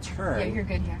piece. return. Yeah, you're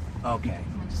good here. Okay,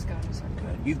 We'll just go in a circle.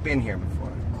 good. You've been here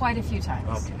before. Quite a few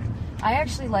times. Okay. I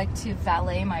actually like to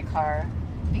valet my car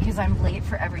because I'm late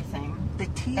for everything. The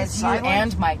T is As you silent?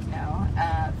 and Mike know,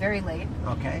 very late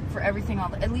Okay. for everything.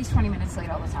 At least 20 minutes late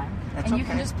all the time. That's and you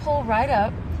can okay. just pull right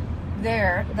up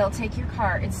there. They'll take your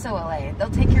car. It's so LA. They'll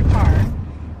take your car,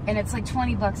 and it's like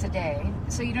 $20 a day.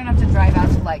 So you don't have to drive out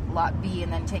to like lot B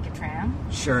and then take a tram.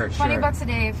 Sure. $20 a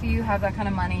day if you have that kind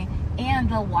of money, and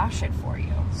they'll wash it for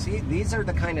you. See, these are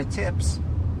the kind of tips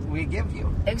we give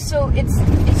you. So it's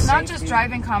not just Safety.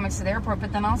 driving comics to the airport,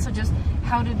 but then also just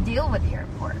how to deal with the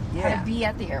airport, how Yeah. to be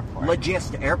at the airport.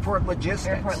 Airport logistics.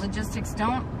 Airport logistics.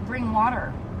 Don't bring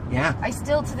water. Yeah. I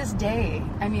still, to this day,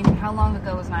 I mean, how long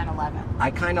ago was 9/11? I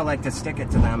kind of like to stick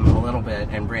it to them a little bit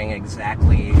and bring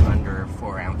exactly under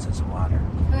 4 ounces of water.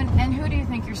 And who do you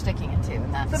think you're sticking it to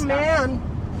in that stuff?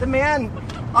 The man,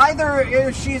 either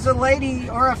if she's a lady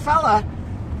or a fella,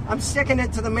 I'm sticking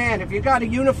it to the man. If you got a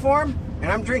uniform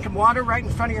and I'm drinking water right in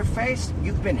front of your face,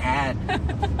 you've been had.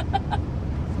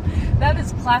 That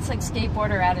is classic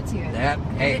skateboarder attitude.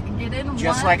 Hey, Get in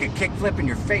just one. like a kickflip in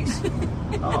your face.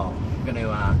 Oh, I'm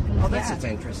gonna, this Yeah. is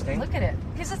interesting. Look at it.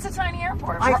 Because it's a tiny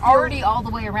airport. I We're feel- already all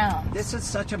the way around. This is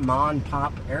such a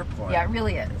mon-pop airport. Yeah, it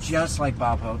really is. Just like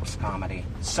Bob Hope's comedy.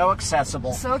 So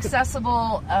accessible. So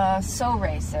accessible, so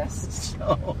racist,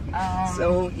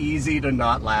 So easy to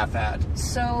not laugh at.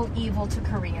 so evil to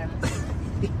Koreans.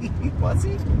 Was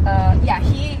he? Yeah,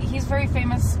 he's very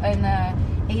famous in the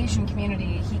Asian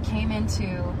community. He came into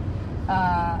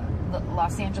the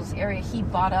Los Angeles area. He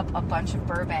bought up a bunch of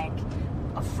Burbank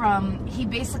he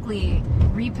basically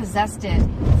repossessed it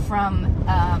from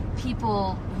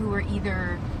people who were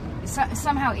either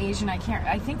somehow Asian. I can't.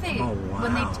 I think they Oh,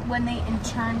 wow. when they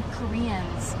interned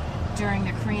Koreans during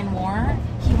the Korean War,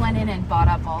 he went in and bought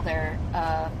up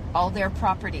all their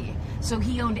property. So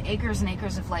he owned acres and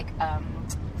acres of like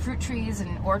fruit trees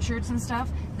and orchards and stuff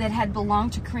that had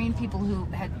belonged to Korean people who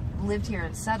had lived here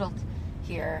and settled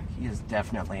here. He is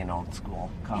definitely an old school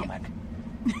comic.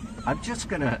 I'm just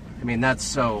gonna. I mean, that's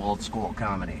so old school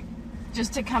comedy.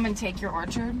 Just to come and take your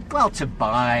orchard. Well, to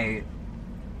buy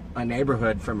a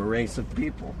neighborhood from a race of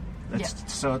people.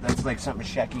 That's that's like something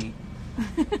Shecky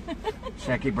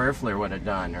Burfler would have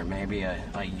done, or maybe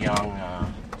a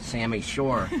young Sammy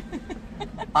Shore.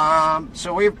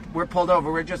 So we're pulled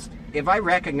over. We're just, if I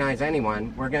recognize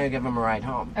anyone, we're gonna give them a ride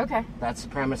home. Okay. That's the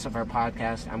premise of our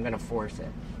podcast. I'm gonna force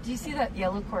it. Do you see that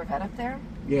yellow Corvette up there?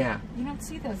 Yeah. You don't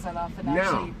see those that often No.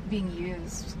 actually being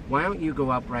used. Why don't you go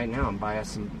up right now and buy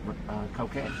us some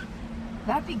cocaine?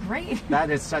 That'd be great. That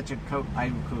is such a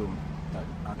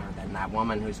other than that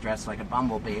woman who's dressed like a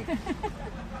bumblebee.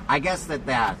 I guess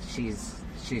that she's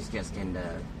just into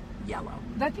yellow.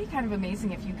 That'd be kind of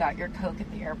amazing if you got your Coke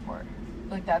at the airport.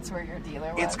 Like that's where your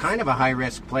dealer was. It's kind of a high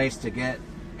risk place to get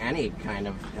any kind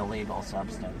of illegal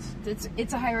substance.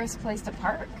 It's a high risk place to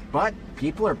park. But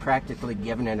people are practically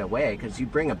giving it away because you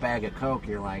bring a bag of Coke,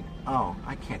 you're like, oh,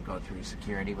 I can't go through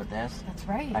security with this. That's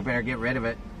right. I better get rid of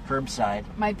it curbside.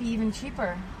 Might be even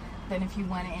cheaper than if you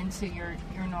went into your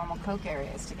normal Coke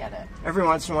areas to get it. Every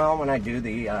once in a while when I do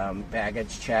the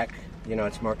baggage check, you know,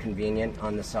 it's more convenient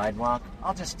on the sidewalk,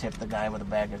 I'll just tip the guy with a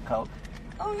bag of Coke.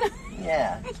 Oh no.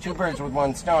 Yeah, two birds with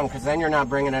one stone, because then you're not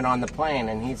bringing it on the plane,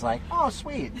 and he's like, oh,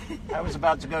 sweet. I was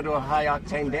about to go to a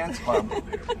high-octane dance club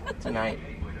tonight.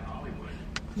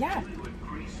 Yeah.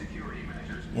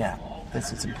 Yeah,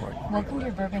 this is important. Welcome to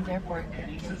your Burbank Airport.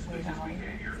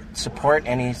 Support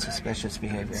any suspicious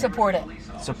behavior. Support it.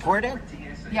 Support it?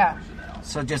 Yeah.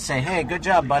 So just say, hey, good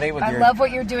job, buddy, with I your... love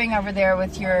what you're doing over there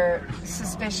with your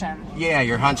suspicion. Yeah,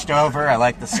 you're hunched over. I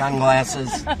like the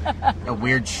sunglasses. A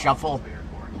weird shuffle.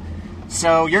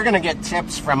 So you're going to get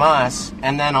tips from us,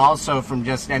 and then also from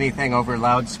just anything over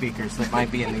loudspeakers that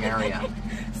might be in the area.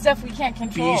 Stuff we can't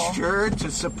control. Be sure to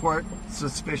support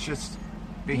suspicious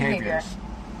behaviors.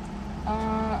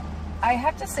 I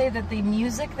have to say that the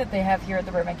music that they have here at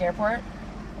the Burbank Airport,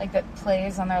 like that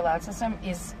plays on their loud system,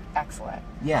 is excellent.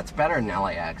 Yeah, it's better than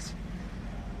LAX.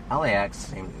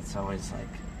 LAX, it's always like...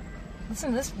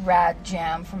 Listen to this rad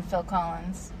jam from Phil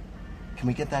Collins. Can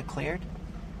we get that cleared?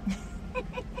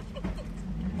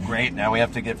 Great, now we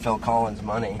have to get Phil Collins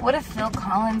money. What if Phil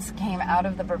Collins came out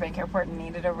of the Burbank Airport and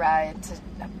needed a ride to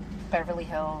Beverly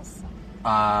Hills?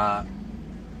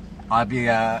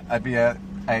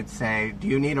 I'd say, do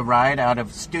you need a ride out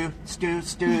of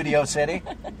Studio City?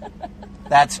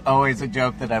 That's always a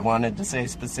joke that I wanted to say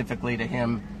specifically to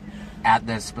him at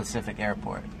this specific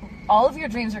airport. All of your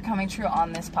dreams are coming true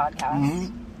on this podcast.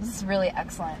 Mm-hmm. This is really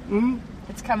excellent. Mm-hmm.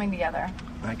 It's coming together.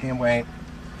 I can't wait.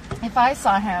 If I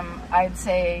saw him, I'd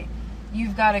say,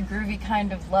 you've got a groovy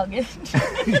kind of luggage.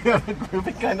 You have a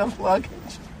groovy kind of luggage.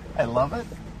 I love it.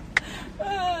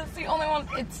 It's the only one.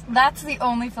 That's the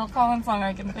only Phil Collins song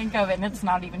I can think of, and it's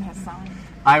not even his song.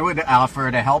 I would offer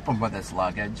to help him with his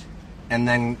luggage, and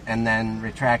then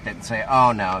retract it and say,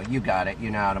 "Oh no, you got it.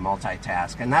 You know how to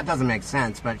multitask." And that doesn't make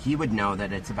sense, but he would know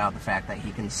that it's about the fact that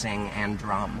he can sing and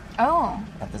drum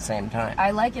at the same time.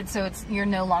 I like it. So you're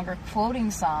no longer quoting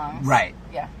songs, Right.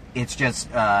 Yeah. It's just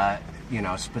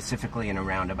specifically in a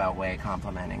roundabout way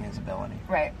complimenting his ability.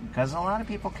 Right. Because a lot of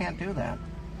people can't do that.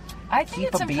 I think Keep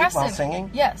it's a beat impressive. while singing?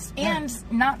 Yes, Yeah.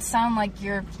 and not sound like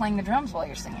you're playing the drums while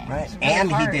you're singing. Right. It's really And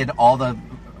hard. he did all the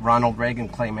Ronald Reagan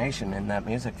claymation in that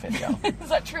music video. Is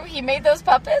that true? He made those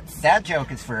puppets? That joke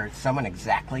is for someone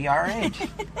exactly our age.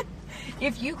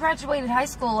 If you graduated high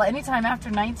school anytime after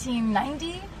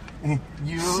 1990,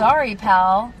 You sorry,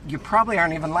 pal. You probably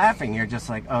aren't even laughing. You're just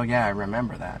like, oh yeah, I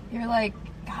remember that. You're like,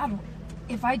 God,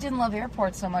 if I didn't love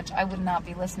airports so much, I would not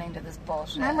be listening to this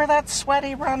bullshit. Remember that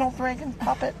sweaty Ronald Reagan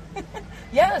puppet?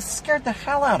 Yes. Scared the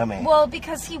hell out of me. Well,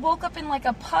 because he woke up in like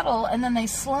a puddle and then they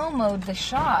slow-mo'd the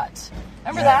shot.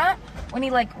 Remember Yeah. that? When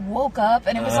he like woke up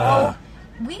and it was all...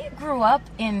 We grew up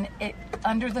in it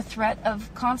under the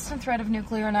constant threat of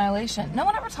nuclear annihilation. No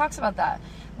one ever talks about that.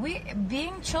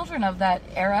 Being children of that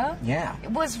era, Yeah.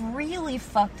 it was really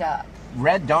fucked up.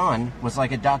 Red Dawn was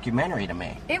like a documentary to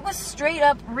me. It was straight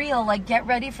up real, like get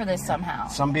ready for this somehow.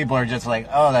 Some people are just like,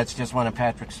 oh, that's just one of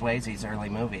Patrick Swayze's early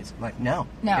movies. I'm like, no.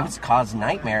 No. It was caused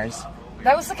nightmares.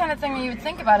 That was the kind of thing that you would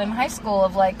think about in high school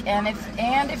of like, and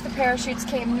if the parachutes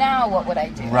came now, what would I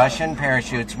do? Russian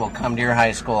parachutes will come to your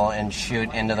high school and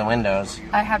shoot into the windows.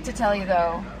 I have to tell you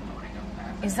though,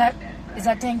 is that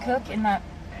Dane Cook in that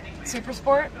Super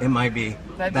Sport? It might be.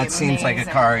 That'd be That seems like a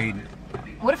amazing. car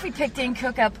What if we picked Dane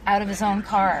Cook up out of his own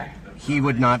car? he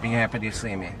would not be happy to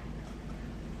see me.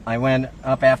 I went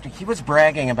up after he was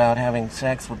bragging about having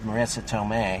sex with Marissa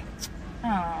Tomei. Oh.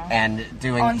 And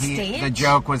doing On stage? the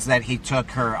joke was that he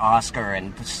took her Oscar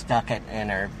and stuck it in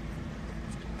her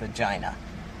vagina.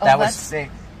 Oh, That was that's- sick.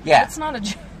 Yeah. That's not a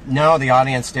joke. No, the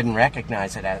audience didn't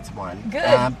recognize it as one.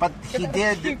 Good. But he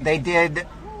did. They did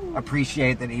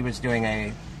appreciate that he was doing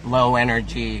a low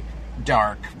energy,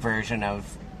 dark version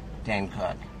of Dane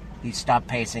Cook. He stopped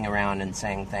pacing around and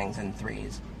saying things in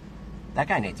threes. That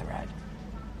guy needs a ride.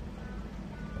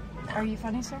 Are you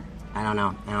funny, sir? I don't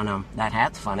know. That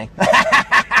hat's funny.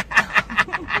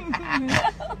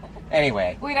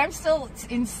 Anyway. Wait, I'm still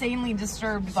insanely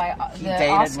disturbed by He the dated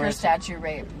Oscar Marissa- statue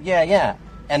rape. Yeah.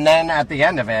 And then at the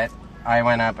end of it, I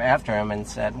went up after him and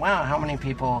said, wow, how many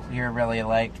people here really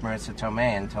liked Marissa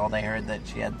Tomei until they heard that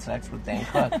she had sex with Dane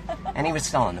Cook? And he was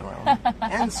still in the room.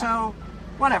 And so,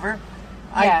 whatever.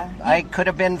 Yeah. I could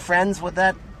have been friends with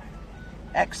that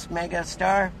ex-mega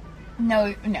star.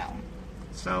 No.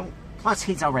 So, plus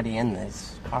he's already in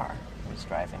this car. He was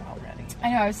driving already. I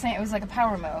know, I was saying it was like a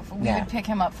power move. We Yeah. would pick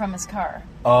him up from his car.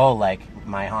 Oh, like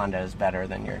my Honda is better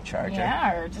than your Charger.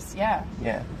 Yeah, or just, yeah.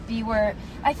 Yeah. Be where,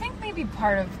 I think maybe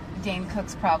part of Dane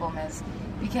Cook's problem is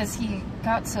because he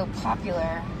got so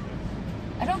popular,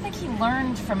 I don't think he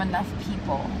learned from enough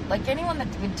people. Like anyone that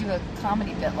would do a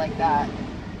comedy bit like that,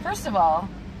 first of all,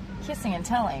 kissing and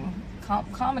telling,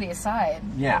 comedy aside,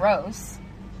 Yeah. gross.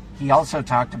 He also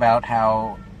talked about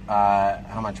how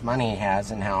much money he has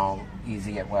and how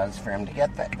easy it was for him to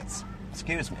get things.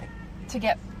 Excuse me. To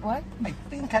get, what? I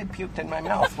think I puked in my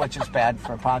mouth, which is bad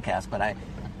for a podcast, but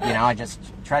I just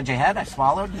trudge ahead. I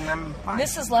swallowed and I'm fine.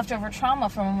 This is leftover trauma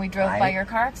from when we drove by your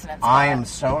car accident. I Scott. am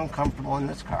so uncomfortable in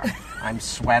this car. I'm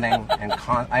sweating and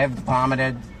I have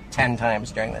vomited 10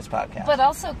 times during this podcast. But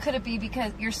also, could it be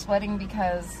because you're sweating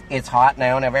because, It's hot and I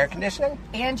don't have air conditioning.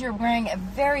 and you're wearing a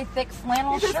very thick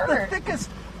flannel It is the shirt? thickest.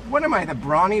 What am I, the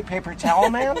brawny paper towel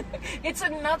man? It's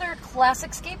another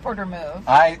classic skateboarder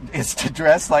move. Is to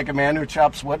dress like a man who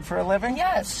chops wood for a living?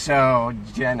 Yes. So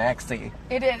Gen X-y.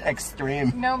 It is.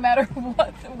 Extreme. No matter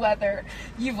what the weather,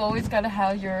 you've always got to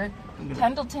have your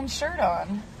Pendleton shirt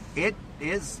on. It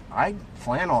is.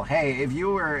 Flannel. Hey, if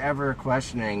you were ever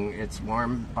questioning its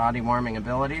body warming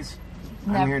abilities,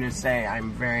 I'm Never. here to say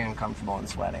I'm very uncomfortable and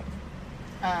sweating.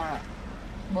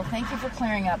 Well, thank you for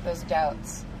clearing up those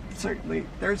doubts. Certainly,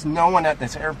 there's no one at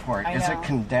this airport. I Is know. it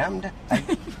condemned?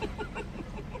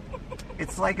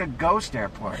 It's like a ghost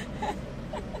airport.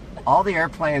 All the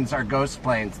airplanes are ghost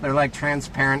planes. They're like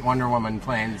transparent Wonder Woman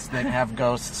planes that have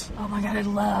ghosts. Oh my god, I'd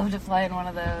love to fly in one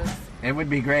of those. It would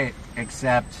be great,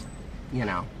 except,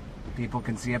 people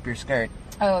can see up your skirt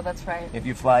Oh, that's right. if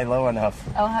you fly low enough.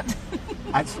 I'll have to.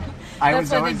 I That's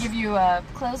was why always, they give you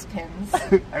clothespins.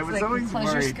 I was so always close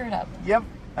worried. your skirt up. Yep,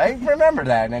 I remember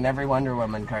that. In every Wonder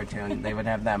Woman cartoon, they would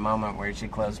have that moment where she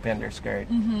clothespinned her skirt.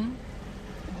 And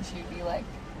she'd be like,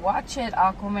 "Watch it,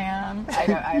 Aquaman."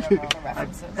 I don't know the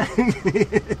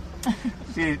references.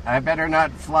 I better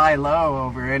not fly low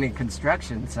over any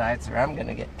construction sites, or I'm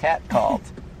gonna get catcalled.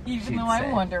 Even she'd though I'm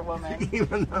say. Wonder Woman.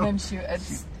 Even though, And then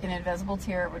an invisible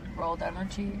tear would roll down her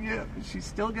cheek. yeah, she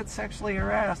still gets sexually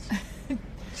harassed.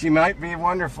 She might be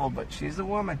wonderful, but she's a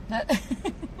woman. All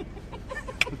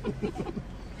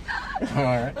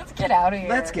right. Let's get out of here.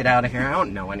 Let's get out of here. I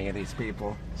don't know any of these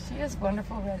people. She has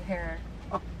wonderful red hair.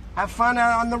 Have fun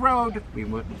on the road, we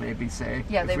would maybe say.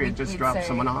 Yeah, if we had just we'd dropped say-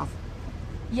 someone off.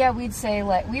 Yeah, we'd say,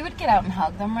 like, we would get out and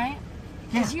hug them, right?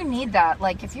 Because you need that.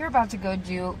 Like, if you're about to go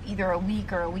do either a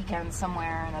week or a weekend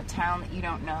somewhere in a town that you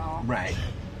don't know, Right.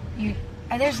 and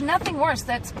there's nothing worse.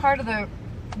 That's part of the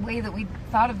way that we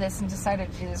thought of this and decided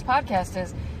to do this podcast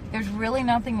is there's really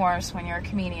nothing worse when you're a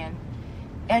comedian.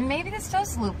 And maybe this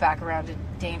does loop back around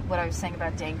to what I was saying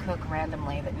about Dane Cook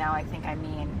randomly that now I think I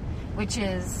mean, which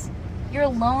is you're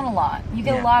alone a lot. You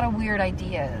get Yeah. a lot of weird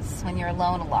ideas when you're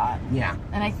alone a lot. Yeah.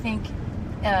 And I think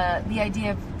the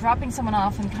idea of dropping someone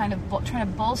off and kind of trying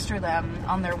to bolster them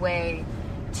on their way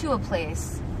to a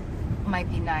place might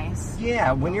be nice.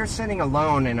 Yeah, when you're sitting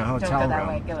alone in a Don't hotel go that room.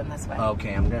 way. Go in this way.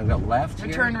 Okay, I'm gonna go left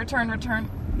Return, here. return.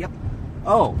 Yep.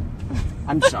 Oh,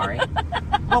 I'm sorry.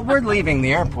 Well, we're leaving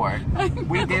the airport.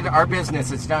 Our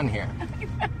business is done here.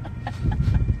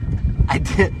 I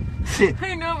did.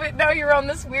 I know, but now you're on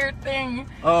this weird thing.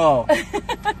 Oh.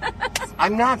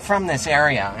 I'm not from this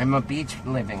area. I'm a beach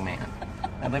living man.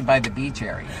 I live by the beach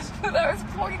areas. that I was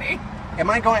pointing.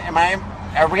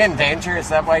 Are we in danger? Is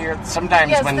that why you're,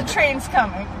 sometimes Yes, when the train's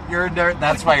coming. you're,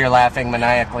 that's why you're laughing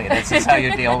maniacally. This is how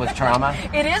you deal with trauma?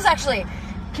 It is actually.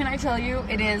 Can I tell you,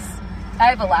 it is... I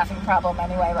have a laughing problem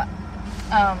anyway, but...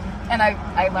 and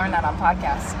I learned that on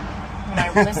podcasts. When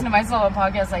I listen to myself on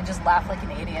podcasts, I just laugh like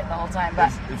an idiot the whole time.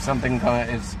 But If something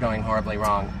is going horribly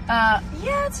wrong.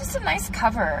 yeah, it's just a nice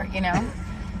cover, you know?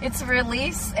 It's a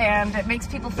release, and it makes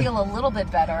people feel a little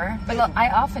bit better. But I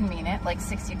often mean it, like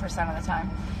 60% of the time.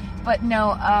 But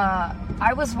no,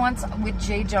 I was once with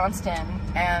Jay Johnston,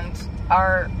 and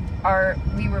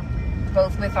we were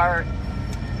both with our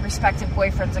respective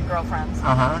boyfriends and girlfriends.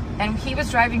 Uh-huh. And he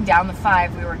was driving down the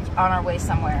 5. We were on our way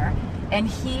somewhere. And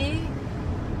he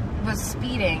was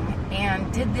speeding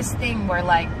and did this thing where,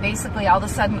 like, basically all of a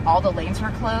sudden all the lanes were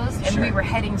closed and Sure. we were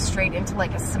heading straight into,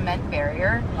 like, a cement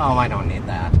barrier. Oh, I don't need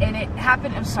that. And it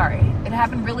happened, it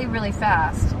happened really, really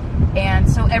fast. And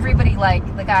so everybody, like,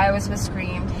 the guy I was with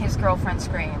screamed, his girlfriend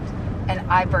screamed, and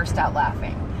I burst out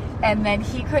laughing. And then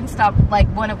he couldn't stop, like,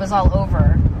 when it was all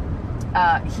over,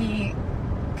 he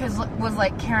was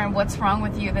like, Karen, what's wrong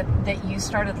with you that you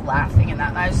started laughing and that?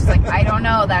 And I was just like, I don't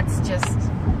know, that's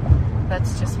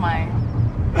just my,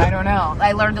 I don't know.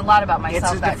 I learned a lot about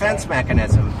myself. It's a defense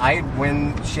mechanism.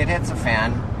 When shit hits a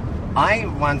fan, I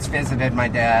once visited my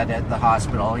dad at the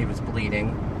hospital. He was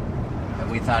bleeding.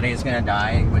 We thought he was going to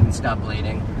die. He wouldn't stop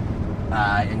bleeding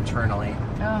internally.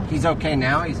 Oh. He's okay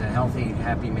now. He's a healthy,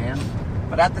 happy man.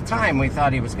 But at the time, we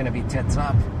thought he was going to be tits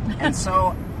up. And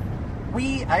so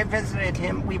I visited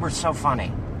him. We were so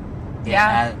funny.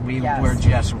 Yeah. We Yes. were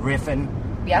just riffing.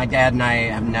 Yep. My dad and I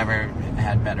have never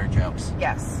had better jokes.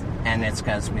 Yes. And it's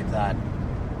because we thought,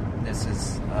 this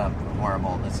is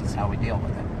horrible. This is how we deal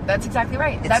with it. That's exactly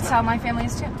right. It's That's not- how my family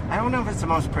is too. I don't know if it's the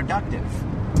most productive.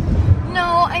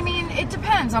 No, I mean, it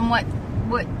depends on what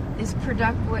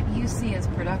you see as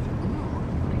productive.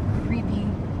 Ooh, like creepy.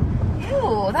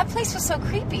 Ew, that place was so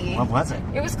creepy. What was it?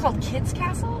 It was called Kids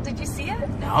Castle. Did you see it?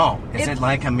 No. Is It- it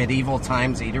like a medieval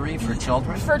times eatery for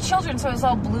children? For children, so it was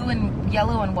all blue and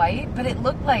yellow and white, but it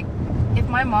looked like if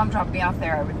my mom dropped me off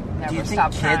there, I would never Do you think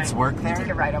stop kids crying. work there? Take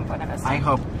it right on Point of I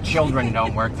hope children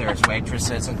don't work there as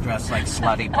waitresses and dress like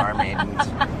slutty barmaidens.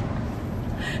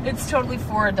 It's totally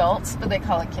for adults, but they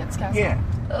call it Kids Castle. Yeah.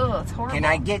 Oh, it's horrible. Can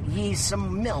I get ye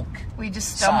some milk? We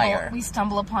just Sire.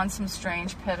 stumble upon some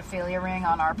strange pedophilia ring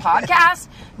on our podcast.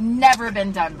 Never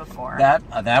been done before.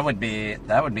 That would be a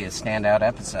standout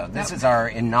episode. This is our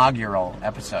inaugural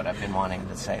episode. I've been wanting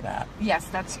to say that. Yes,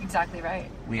 that's exactly right.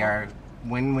 We are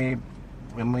when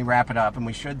we wrap it up, and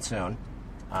we should soon.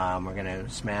 We're gonna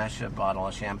smash a bottle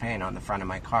of champagne on the front of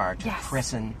my car to Yes.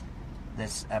 christen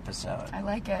this episode. I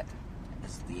like it.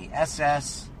 It's the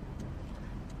SS.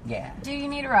 Yeah. Do you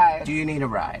need a ride? Do you need a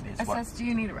ride? Is what SS, do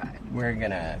you need a ride? we're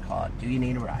gonna call it. Do you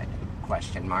need a ride?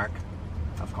 Question mark.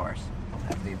 Of course. We'll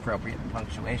have the appropriate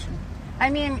punctuation. I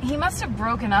mean, he must have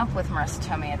broken up with Marissa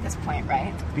Tomei at this point,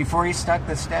 right? Before he stuck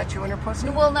the statue in her pussy?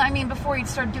 Well, no, I mean, before he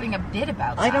started doing a bit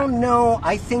about that. I don't know.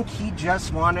 I think he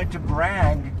just wanted to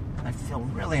brag. I feel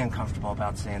really uncomfortable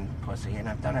about saying pussy, and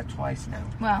I've done it twice now.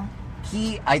 Well,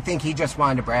 I think he just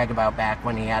wanted to brag about back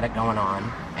when he had it going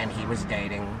on, and he was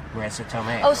dating Marissa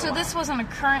Tomei. oh, so this wasn't a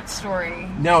current story.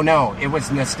 No, it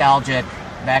was nostalgic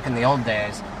back in the old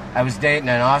days. I was dating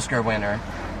an Oscar winner.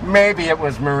 Maybe it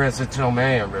was Marissa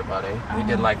Tomei, everybody. We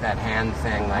did like that hand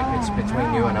thing, like it's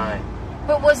between you and I.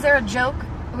 But was there a joke?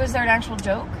 Was there an actual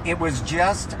joke? It was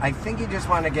just, I think he just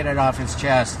wanted to get it off his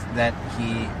chest that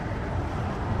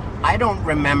I don't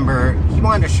remember, he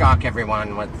wanted to shock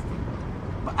everyone with,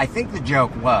 I think the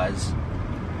joke was,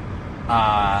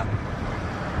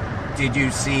 did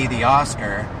you see the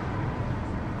Oscar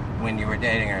when you were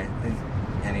dating her?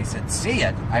 And he said, see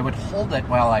it. I would hold it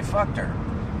while I fucked her.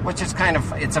 Which is kind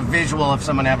of, it's a visual of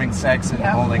someone having sex and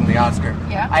Yeah. holding the Oscar.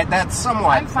 Yeah. That's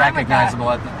somewhat I'm fine with recognizable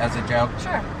as a joke.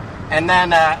 Sure. And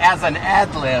then as an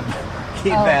ad lib,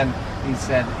 he Oh.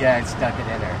 said, yeah, I stuck it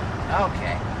in her.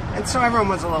 Okay. And so everyone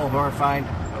was a little horrified.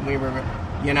 And we were,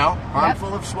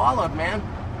 armful of swallowed, man.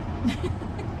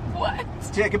 What?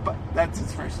 That's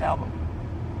his first album.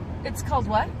 It's called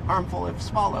what? Armful of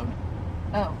swallowed.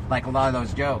 Oh, Like a lot of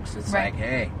those jokes. It's Right. like,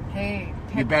 hey, hey.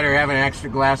 you better have an extra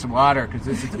glass of water because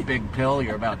this is a big pill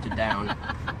you're about to down.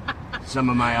 Some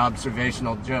of my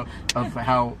observational joke of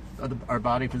how our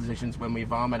body positions when we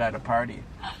vomit at a party.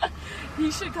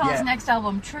 He should call Yeah. his next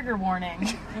album Trigger Warning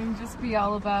and just be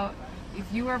all about, if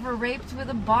you were ever raped with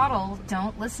a bottle,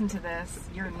 don't listen to this.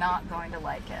 You're not going to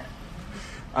like it.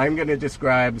 I'm going to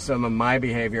describe some of my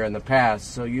behavior in the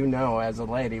past so you know, as a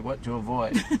lady, what to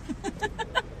avoid.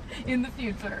 In the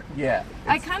future. Yeah.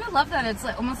 I kind of love that. It's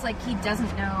like, almost like he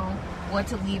doesn't know what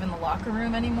to leave in the locker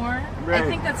room anymore. Right. I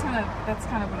think that's kind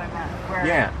of what I meant. Where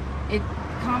Yeah.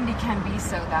 comedy can be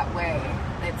so that way.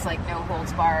 it's like no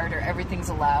holds barred or everything's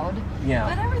allowed. Yeah.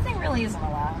 But everything really isn't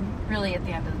allowed. Really, at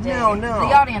the end of the day, No. the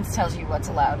audience tells you what's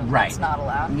allowed and what's not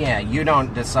allowed. Yeah, you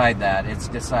don't decide that. It's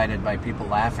decided by people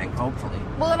laughing, hopefully.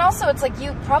 Well, and also it's like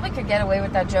you probably could get away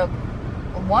with that joke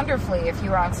wonderfully if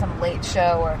you were on some late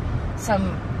show or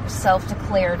some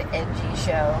self-declared edgy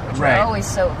show, which Right. are always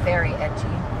so very edgy.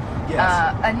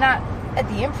 Yes. And not at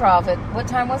the Improv. At what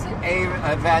time was it?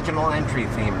 A vaginal entry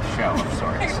themed show of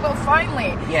sorts. Well,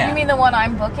 finally. Yeah. You mean the one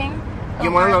I'm booking? You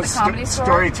Over one of at those the Comedy Store?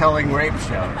 storytelling rape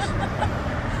shows.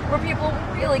 Where people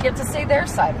really get to say their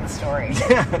side of the story.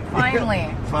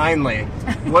 Finally. Finally.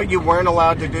 What you weren't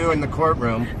allowed to do in the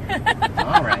courtroom.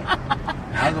 All right.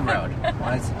 Out of the road.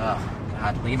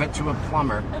 God, leave it to a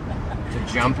plumber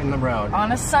to jump in the road.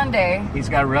 On a Sunday, He's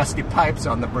got rusty pipes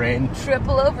on the brain.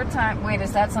 triple overtime. Wait,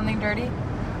 is that something dirty?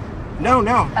 No.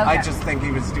 Okay. I just think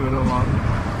he was doing a long...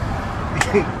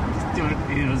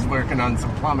 he was working on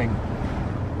some plumbing.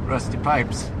 Rusty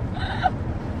pipes.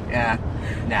 Yeah.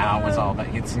 No, it was all, but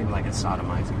it seemed like a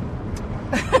sodomizer.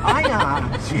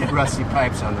 She had rusty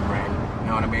pipes on the brain. You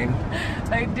know what I mean?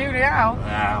 I do now.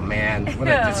 Oh, man. What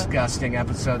Yeah. a disgusting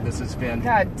episode this has been.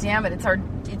 God damn it! It's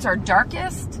our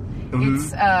darkest.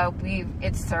 It's our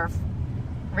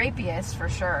rapiest for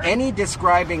sure. Any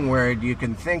describing word you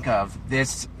can think of,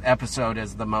 this episode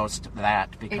is the most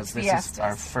that, because It's this the is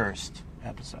our Estes. first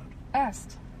episode.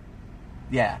 Best.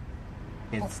 Yeah.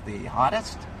 It's the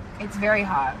hottest. It's very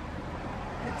hot.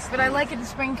 But I like it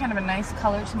to bring kind of a nice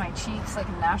color to my cheeks, like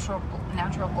a natural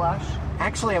blush.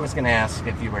 Actually, I was going to ask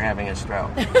if you were having a stroke.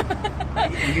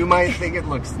 You might think it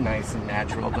looks nice and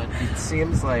natural, but it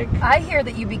seems like... I hear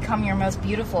that you become your most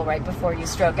beautiful right before you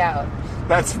stroke out.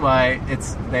 That's why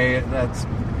that's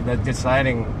the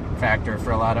deciding factor for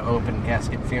a lot of open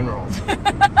casket funerals.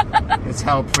 It's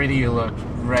how pretty you look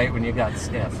right when you got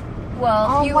stiff.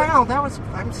 Well, Wow,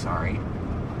 I'm sorry.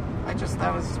 I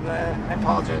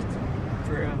apologize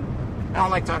for, I don't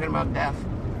like talking about death.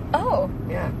 Oh,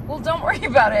 Yeah. well, don't worry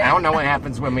about it. I don't know what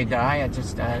happens when we die.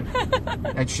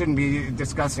 I shouldn't be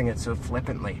discussing it so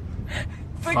flippantly.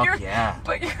 But Fuck you're, yeah.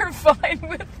 But you're fine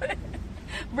with it.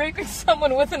 Raping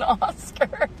someone with an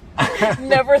Oscar.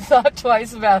 Never thought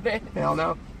twice about it. Hell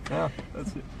no. No.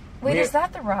 That's it. Wait, is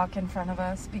that The Rock in front of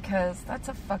us? Because that's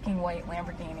a fucking white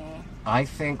Lamborghini. I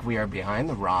think we are behind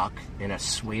the rock in a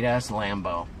sweet-ass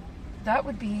Lambo. That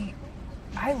would be...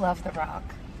 I love The Rock.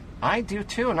 I do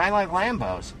too, and I like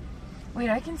Lambos. Wait,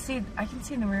 I can see in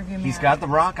the rearview mirror. He's got the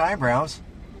rock eyebrows.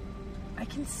 I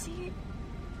can see...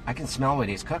 I can smell what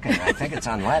he's cooking. I think it's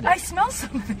unleaded. I smell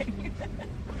something.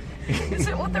 Is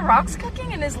it what The Rock's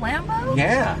cooking in his Lambo?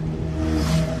 Yeah.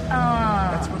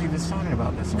 That's what he was talking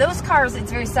about this one. Those cars,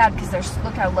 it's very sad because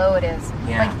look how low it is.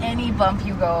 Yeah. Like any bump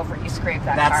you go over, you scrape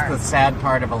that That's car. the sad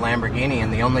part of a Lamborghini,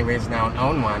 and the only reason I don't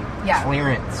own one. Yeah.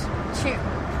 Clearance.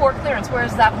 Poor clearance.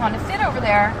 Whereas that Honda Fit over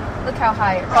there, look how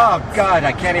high it runs. Oh, God,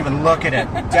 I can't even look at it.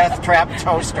 Death trap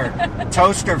toaster.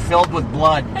 Toaster filled with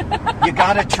blood. You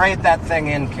gotta trade that thing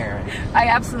in, Karen. I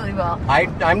absolutely will.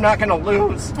 I'm not gonna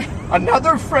lose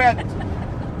another friend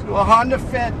to a Honda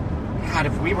Fit. God,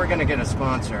 if we were gonna get a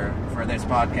sponsor for this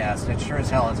podcast, it sure as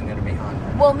hell isn't gonna be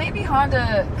Honda. Well, maybe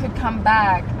Honda could come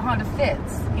back. Honda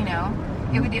Fits, you know?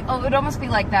 It would almost be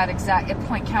like that exact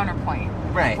point counterpoint.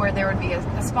 Right. Where there would be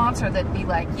a sponsor that'd be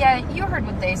like, yeah, you heard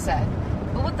what they said.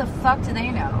 But what the fuck do they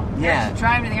know? They're Yeah. just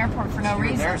driving to the airport for no Hear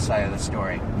reason. their side of the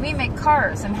story. We make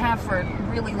cars and have for a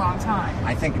really long time.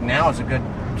 I think now is a good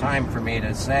time for me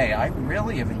to say I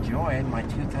really have enjoyed my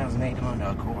 2008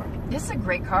 Honda Accord. It's a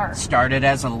great car. Started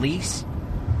as a lease,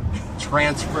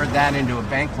 transferred that into a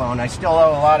bank loan. I still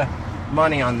owe a lot of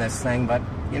money on this thing, but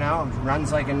you know, it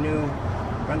runs like a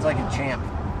champ.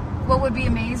 What would be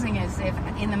amazing is if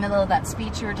in the middle of that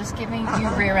speech you were just giving, you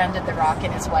rear-ended The Rock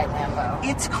in his white Lambo.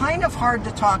 It's kind of hard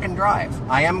to talk and drive.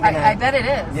 I bet it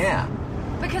is. Yeah.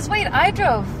 Because wait, I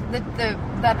drove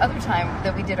that other time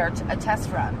that we did a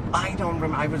test run. I don't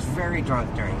remember. I was very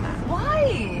drunk during that.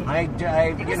 Why?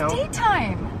 It was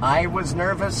daytime. I was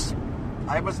nervous.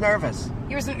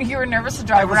 You were nervous to I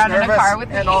drive was around nervous, in a car with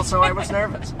me. and also I was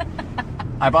nervous.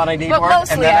 I bought a But kneeboard,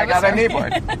 mostly and then I was got a sorry.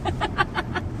 kneeboard.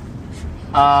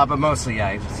 But mostly,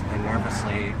 I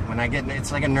nervously, when I get,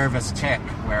 it's like a nervous tick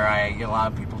where a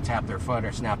lot of people tap their foot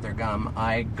or snap their gum.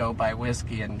 I go buy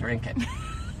whiskey and drink it.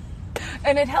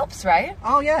 And it helps, right?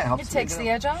 Oh yeah, it helps. It takes the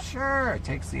edge off? Sure, it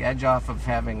takes the edge off of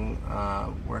having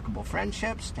workable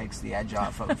friendships. Takes the edge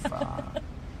off of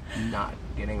not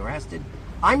getting arrested.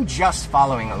 I'm just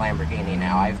following a Lamborghini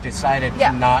now. I've decided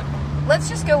Yeah. to not. Let's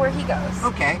just go where he goes.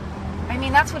 Okay. I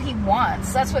mean, that's what he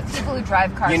wants. That's what people who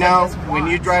drive cars You know, like this want. when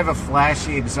you drive a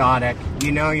flashy exotic,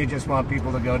 you know you just want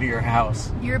people to go to your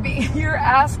house. You're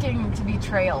asking to be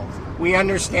trailed. We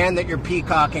understand that you're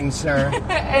peacocking, sir.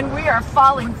 And we are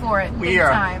falling for it big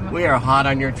time. We are hot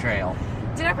on your trail.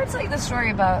 Did I ever tell you the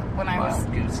story about when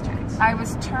Wild goose chase. I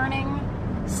was turning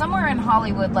somewhere in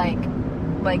Hollywood, like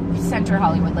center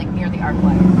Hollywood, like near the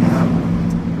ArcLight.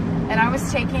 And I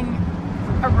was taking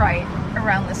a right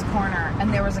around this corner,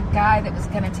 and there was a guy that was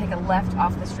going to take a left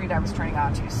off the street I was turning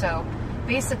onto. So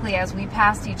basically, as we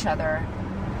passed each other,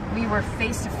 we were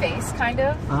face to face, kind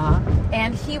of.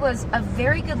 And he was a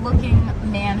very good looking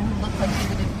man who looked like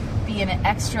he would be an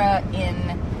extra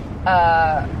in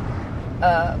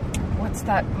what's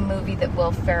that movie that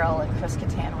Will Ferrell and Chris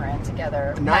Kattan were in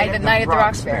together? Night at the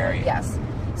Roxbury. Yes.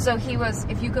 So he was,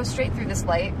 if you go straight through this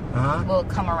light, we'll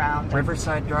come around.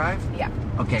 Riverside Drive? Yeah.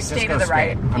 Okay, Stay just to go the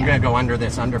straight. right. I'm going to go under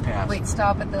this underpass. Wait,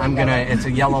 stop at the It's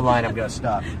a yellow light. I'm going to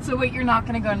stop. So wait, you're not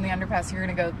going to go in the underpass. You're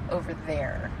going to go over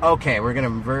there. Okay, we're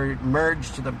going to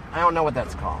merge to the, I don't know what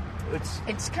that's called.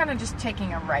 It's kind of just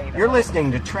taking a right. You're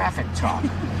listening to Traffic Talk.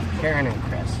 Karen and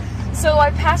Chris. So I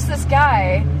passed this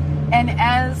guy, and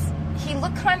as he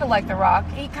looked kind of like The Rock,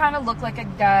 he kind of looked like a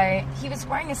guy, he was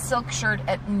wearing a silk shirt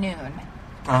at noon.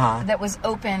 That was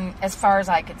open as far as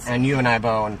I could see. And you and I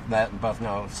both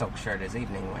know silk shirt is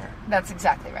evening wear. That's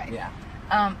exactly right. Yeah.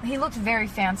 He looked very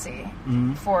fancy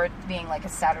for it being like a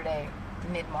Saturday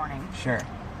mid-morning. Sure.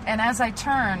 And as I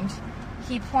turned,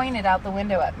 he pointed out the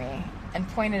window at me and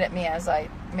pointed at me as I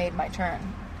made my turn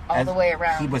all the way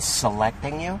around. He was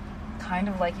selecting you? Kind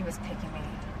of like he was picking me.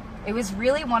 It was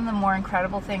really one of the more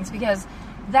incredible things, because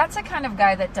that's a kind of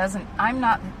guy that doesn't, I'm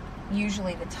not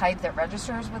usually the type that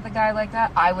registers with a guy like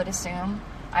that, I would assume.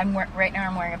 Right now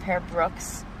I'm wearing a pair of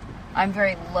Brooks. I'm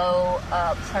very low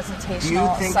presentational. Do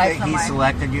you think that he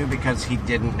selected you because he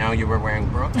didn't know you were wearing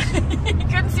Brooks? He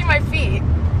couldn't see my feet.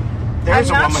 There's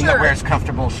a woman that wears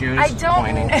comfortable shoes. I don't.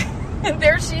 Pointing.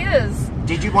 There she is.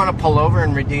 Did you want to pull over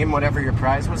and redeem whatever your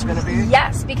prize was going to be?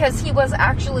 Yes, because he was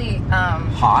actually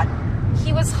hot.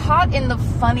 He was hot in the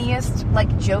funniest, like,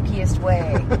 jokiest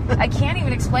way. I can't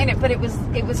even explain it, but it was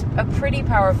a pretty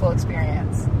powerful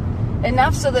experience.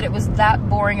 Enough so that it was that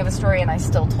boring of a story, and I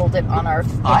still told it on our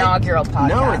inaugural podcast.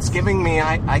 No, it's giving me.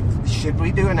 Should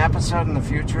we do an episode in the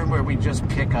future where we just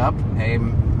pick up a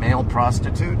male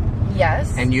prostitute?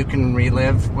 Yes. And you can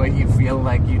relive what you feel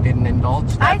like you didn't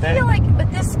indulge that day? I feel like,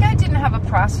 but this guy didn't have a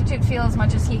prostitute feel as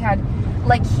much as he had,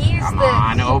 like, he's Come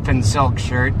on, open silk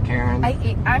shirt, Karen.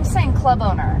 I'm saying club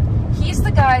owner. He's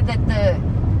the guy that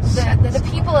the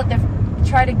people at the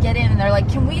try to get in, and they're like,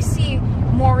 can we see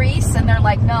Maurice? And they're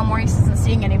like, no, Maurice isn't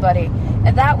seeing anybody.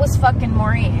 And that was fucking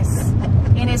Maurice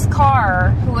in his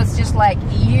car, who was just like,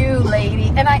 you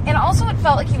lady. And also it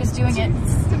felt like he was doing it.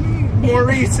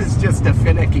 Maurice is just a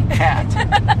finicky cat.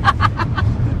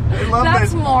 I love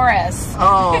That's that. Morris.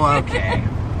 Oh, okay.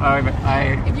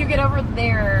 If you get over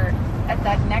there at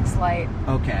that next light.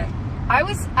 Okay. I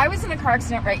was in a car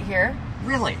accident right here.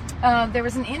 Really? There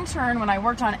was an intern when I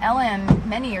worked on Ellen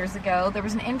many years ago. There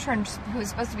was an intern who was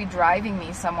supposed to be driving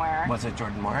me somewhere. Was it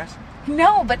Jordan Morris?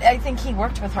 No, but I think he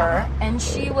worked with her. And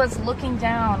she was looking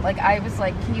down. Like, I was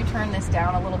like, can you turn this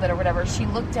down a little bit or whatever? She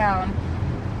looked down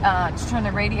to turn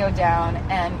the radio down,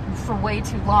 and for way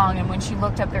too long. And when she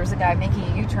looked up, there was a guy making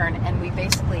a U-turn, and we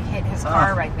basically hit his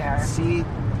car right there. See?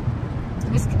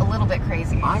 It was a little bit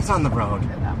crazy. Eyes on the road.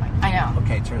 I know.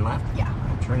 Okay, turn left? Yeah.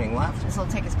 I'm turning left. This will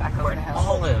take us back over the hill.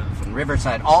 Olive in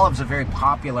Riverside. Olive's a very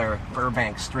popular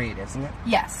Burbank street, isn't it?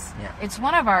 Yes. Yeah. It's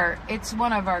one of our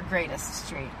greatest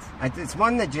streets. It's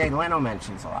one that Jay Leno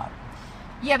mentions a lot.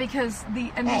 Yeah, because the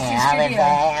NBC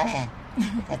studio.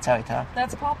 That's how he talks.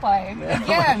 That's Popeye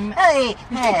again. Hey,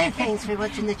 thanks for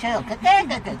watching the show.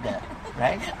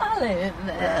 Right? Olive.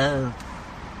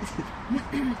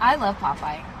 I love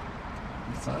Popeye.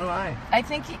 So do I. I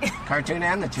think Cartoon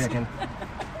and the chicken.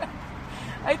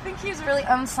 I think he's a really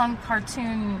unsung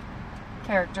cartoon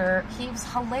character. He was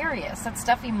hilarious. That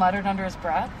stuff he muttered under his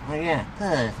breath. Oh, yeah.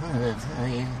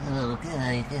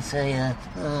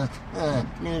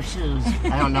 New shoes.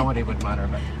 I don't know what he would mutter,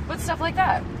 but stuff like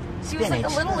that. He was like a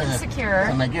little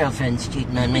insecure. My girlfriend's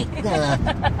cheating on me.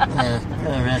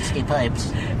 Rusty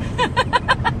pipes.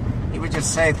 He would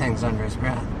just say things under his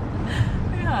breath.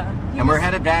 Yeah. And we're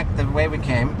headed back the way we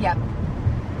came. Yep.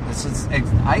 This is.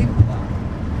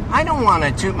 I don't want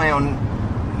to toot my own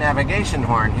navigation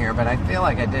horn here, but I feel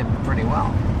like I did pretty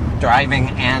well. Driving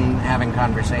and having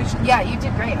conversation. Yeah, you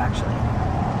did great, actually.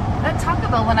 That Taco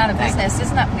Bell went out of business.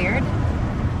 Isn't that weird?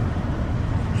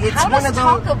 How does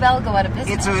Taco Bell go out of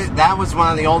business? That was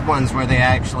one of the old ones where they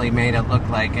actually made it look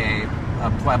like a a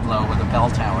pueblo with a bell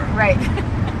tower. Right.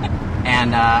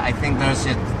 And I think those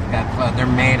they're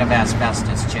made of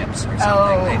asbestos chips or something.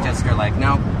 Oh. They just are like,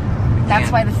 nope.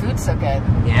 That's why the food's so good.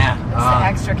 Yeah. It's the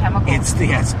extra chemicals. It's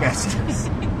the asbestos.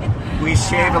 We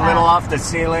shave a little off the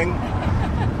ceiling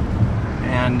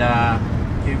and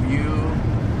give you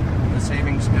the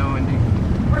savings go into.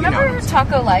 Remember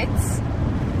Taco Lights?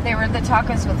 They were the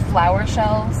tacos with flour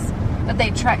shells, but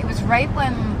it was right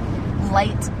when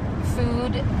light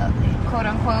food, quote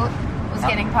unquote, was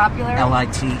getting popular.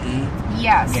 LITE.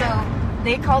 Yeah, so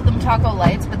they called them Taco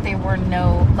Lights, but they were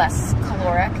no less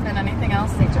caloric than anything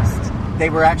else. They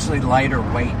were actually lighter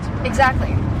weight.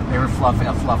 Exactly. They were a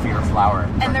fluffier flour.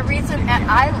 And the reason,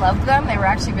 and I loved them, they were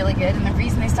actually really good, and the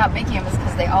reason they stopped making them was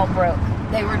because they all broke.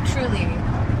 They were truly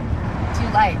too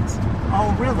light.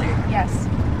 Oh, really? Yes.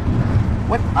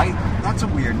 That's a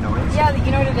weird noise. Yeah,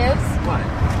 you know what it is? What?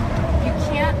 You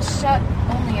can't shut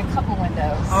only a couple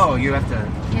windows. Oh, you have to...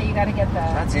 Yeah, you gotta get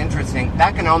that. That's interesting.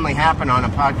 That can only happen on a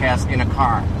podcast in a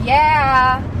car.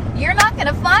 Yeah. You're not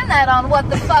gonna find that on What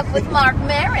the Fuck with Mark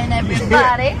Maron,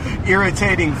 everybody.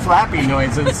 Irritating flappy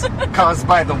noises caused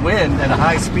by the wind at a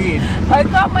high speed. I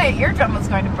thought my eardrum was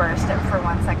going to burst for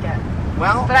 1 second.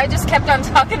 Well... But I just kept on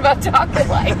talking about Taco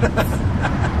Lights.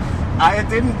 It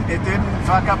didn't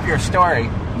fuck up your story.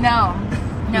 No,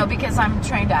 because I'm a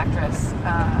trained actress.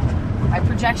 My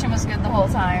projection was good the whole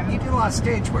time. You did a lot of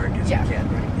stage work as a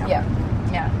kid, right? Yep.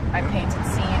 Yeah. I painted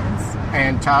scenes.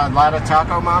 And a lot of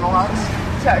taco monologues?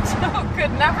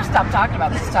 Could never stop talking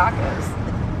about these tacos.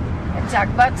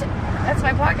 But that's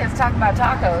my podcast, talking about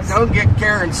tacos. Don't get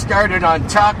Karen started on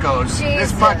tacos.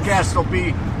 Jesus. This podcast will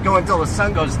be going until the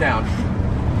sun goes down.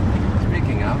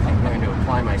 Speaking of, I'm going to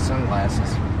apply my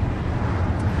sunglasses.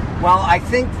 Well, I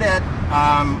think that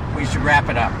we should wrap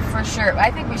it up. For sure.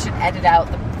 I think we should edit out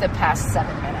the past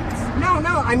 7 minutes. No.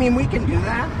 I mean, we can do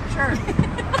that. Sure.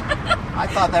 I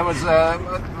thought that was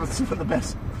some of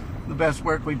the best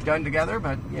work we've done together,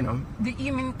 but, you know.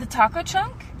 You mean the taco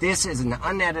chunk? This is an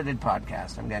unedited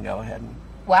podcast. I'm going to go ahead and...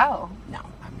 Wow. No,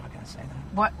 I'm not going to say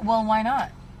that. What? Well, why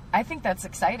not? I think that's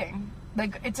exciting.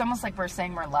 Like, it's almost like we're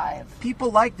saying we're live.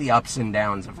 People like the ups and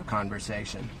downs of a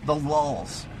conversation. The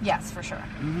lulls. Yes, for sure.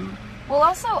 Mm-hmm. Well,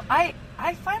 also, I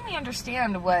finally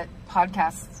understand what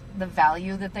podcasts, the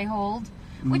value that they hold,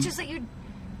 which is that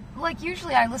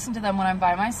usually I listen to them when I'm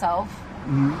by myself,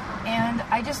 and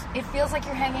it feels like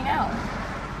you're hanging out.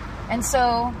 And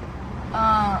so,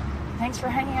 thanks for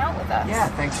hanging out with us. Yeah,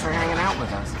 thanks for hanging out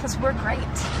with us. Because we're great.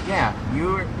 Yeah,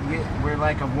 we're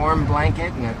like a warm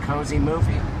blanket in a cozy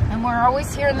movie. And we're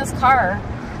always here in this car,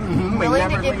 willing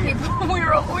to give people.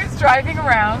 We're always driving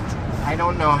around. I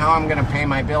don't know how I'm going to pay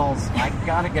my bills. I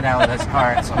got to get out of this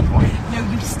car at some point. No,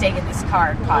 you stay in this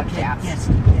car podcast.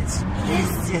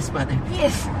 Okay. Yes, mother.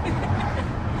 Yes.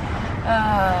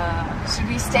 Should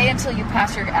we stay until you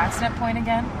pass your accident point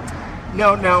again?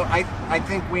 No. I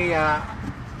think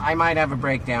I might have a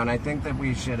breakdown. I think that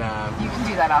we should... you can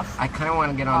do that off. I kind of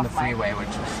want to get on the freeway, which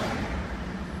is...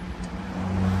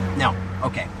 No.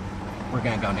 Okay. We're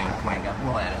going to go down to Cahuenga.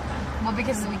 We'll edit that. Well,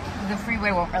 because the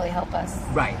freeway won't really help us.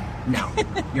 Right. No.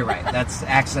 You're right.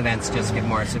 Accidents just get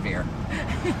more severe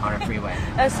on a freeway.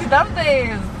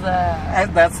 Accidentes.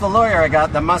 That's the lawyer I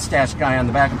got, the mustache guy on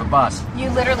the back of the bus. You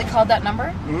literally called that number?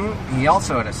 Mm-hmm. He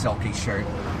also had a silky shirt.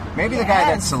 Maybe the guy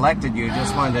that selected you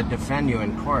just wanted to defend you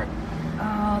in court.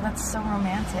 Oh, that's so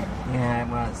romantic. Yeah, it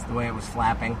was. The way it was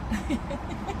flapping.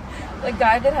 The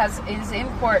guy that is in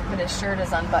court, but his shirt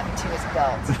is unbuttoned to his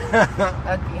belt.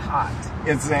 That'd be hot.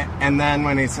 And then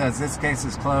when he says, this case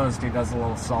is closed, he does a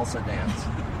little salsa dance.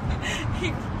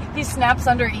 He snaps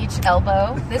under each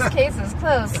elbow. This case is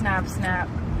closed. Snap, snap.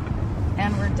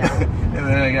 And we're done. And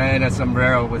then a guy in a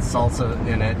sombrero with salsa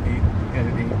in it, he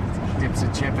dips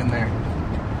a chip in there.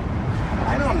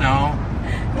 I don't know.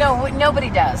 No,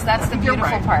 nobody does. That's the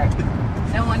beautiful part.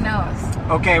 No one knows.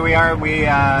 Okay, we're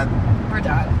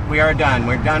done. We are done.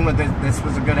 We're done with this. This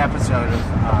was a good episode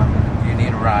of You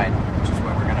Need a Ride, which is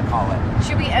what we're going to call it.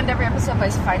 Should we end every episode by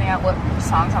finding out what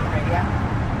song's on the radio?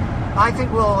 I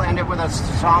think we'll end it with a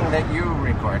song that you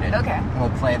recorded. Okay.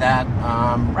 We'll play that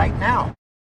right now.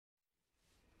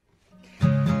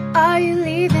 Are you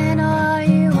leaving or are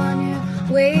you on your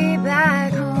way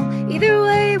back home? Either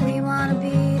way, we want to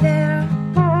be there.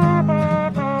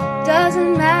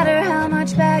 Doesn't matter how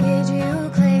much baggage you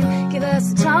claim. Give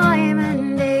us a time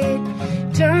and date,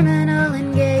 terminal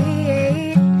and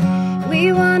gate.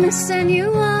 We want to send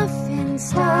you off in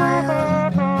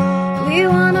style. We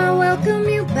want to welcome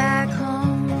you back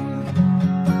home.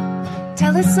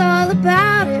 Tell us all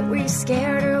about it. Were you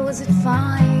scared or was it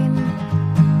fine?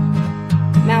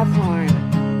 Mouth horn.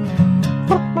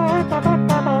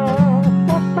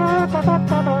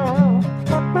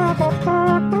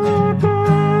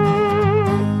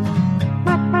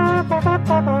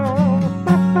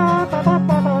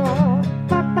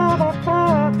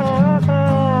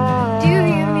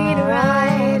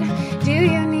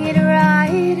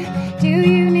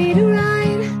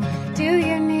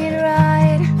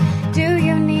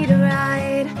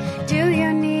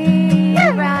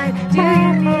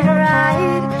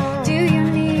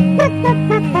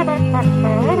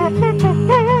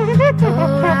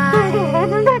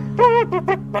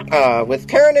 With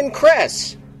Karen and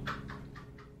Chris.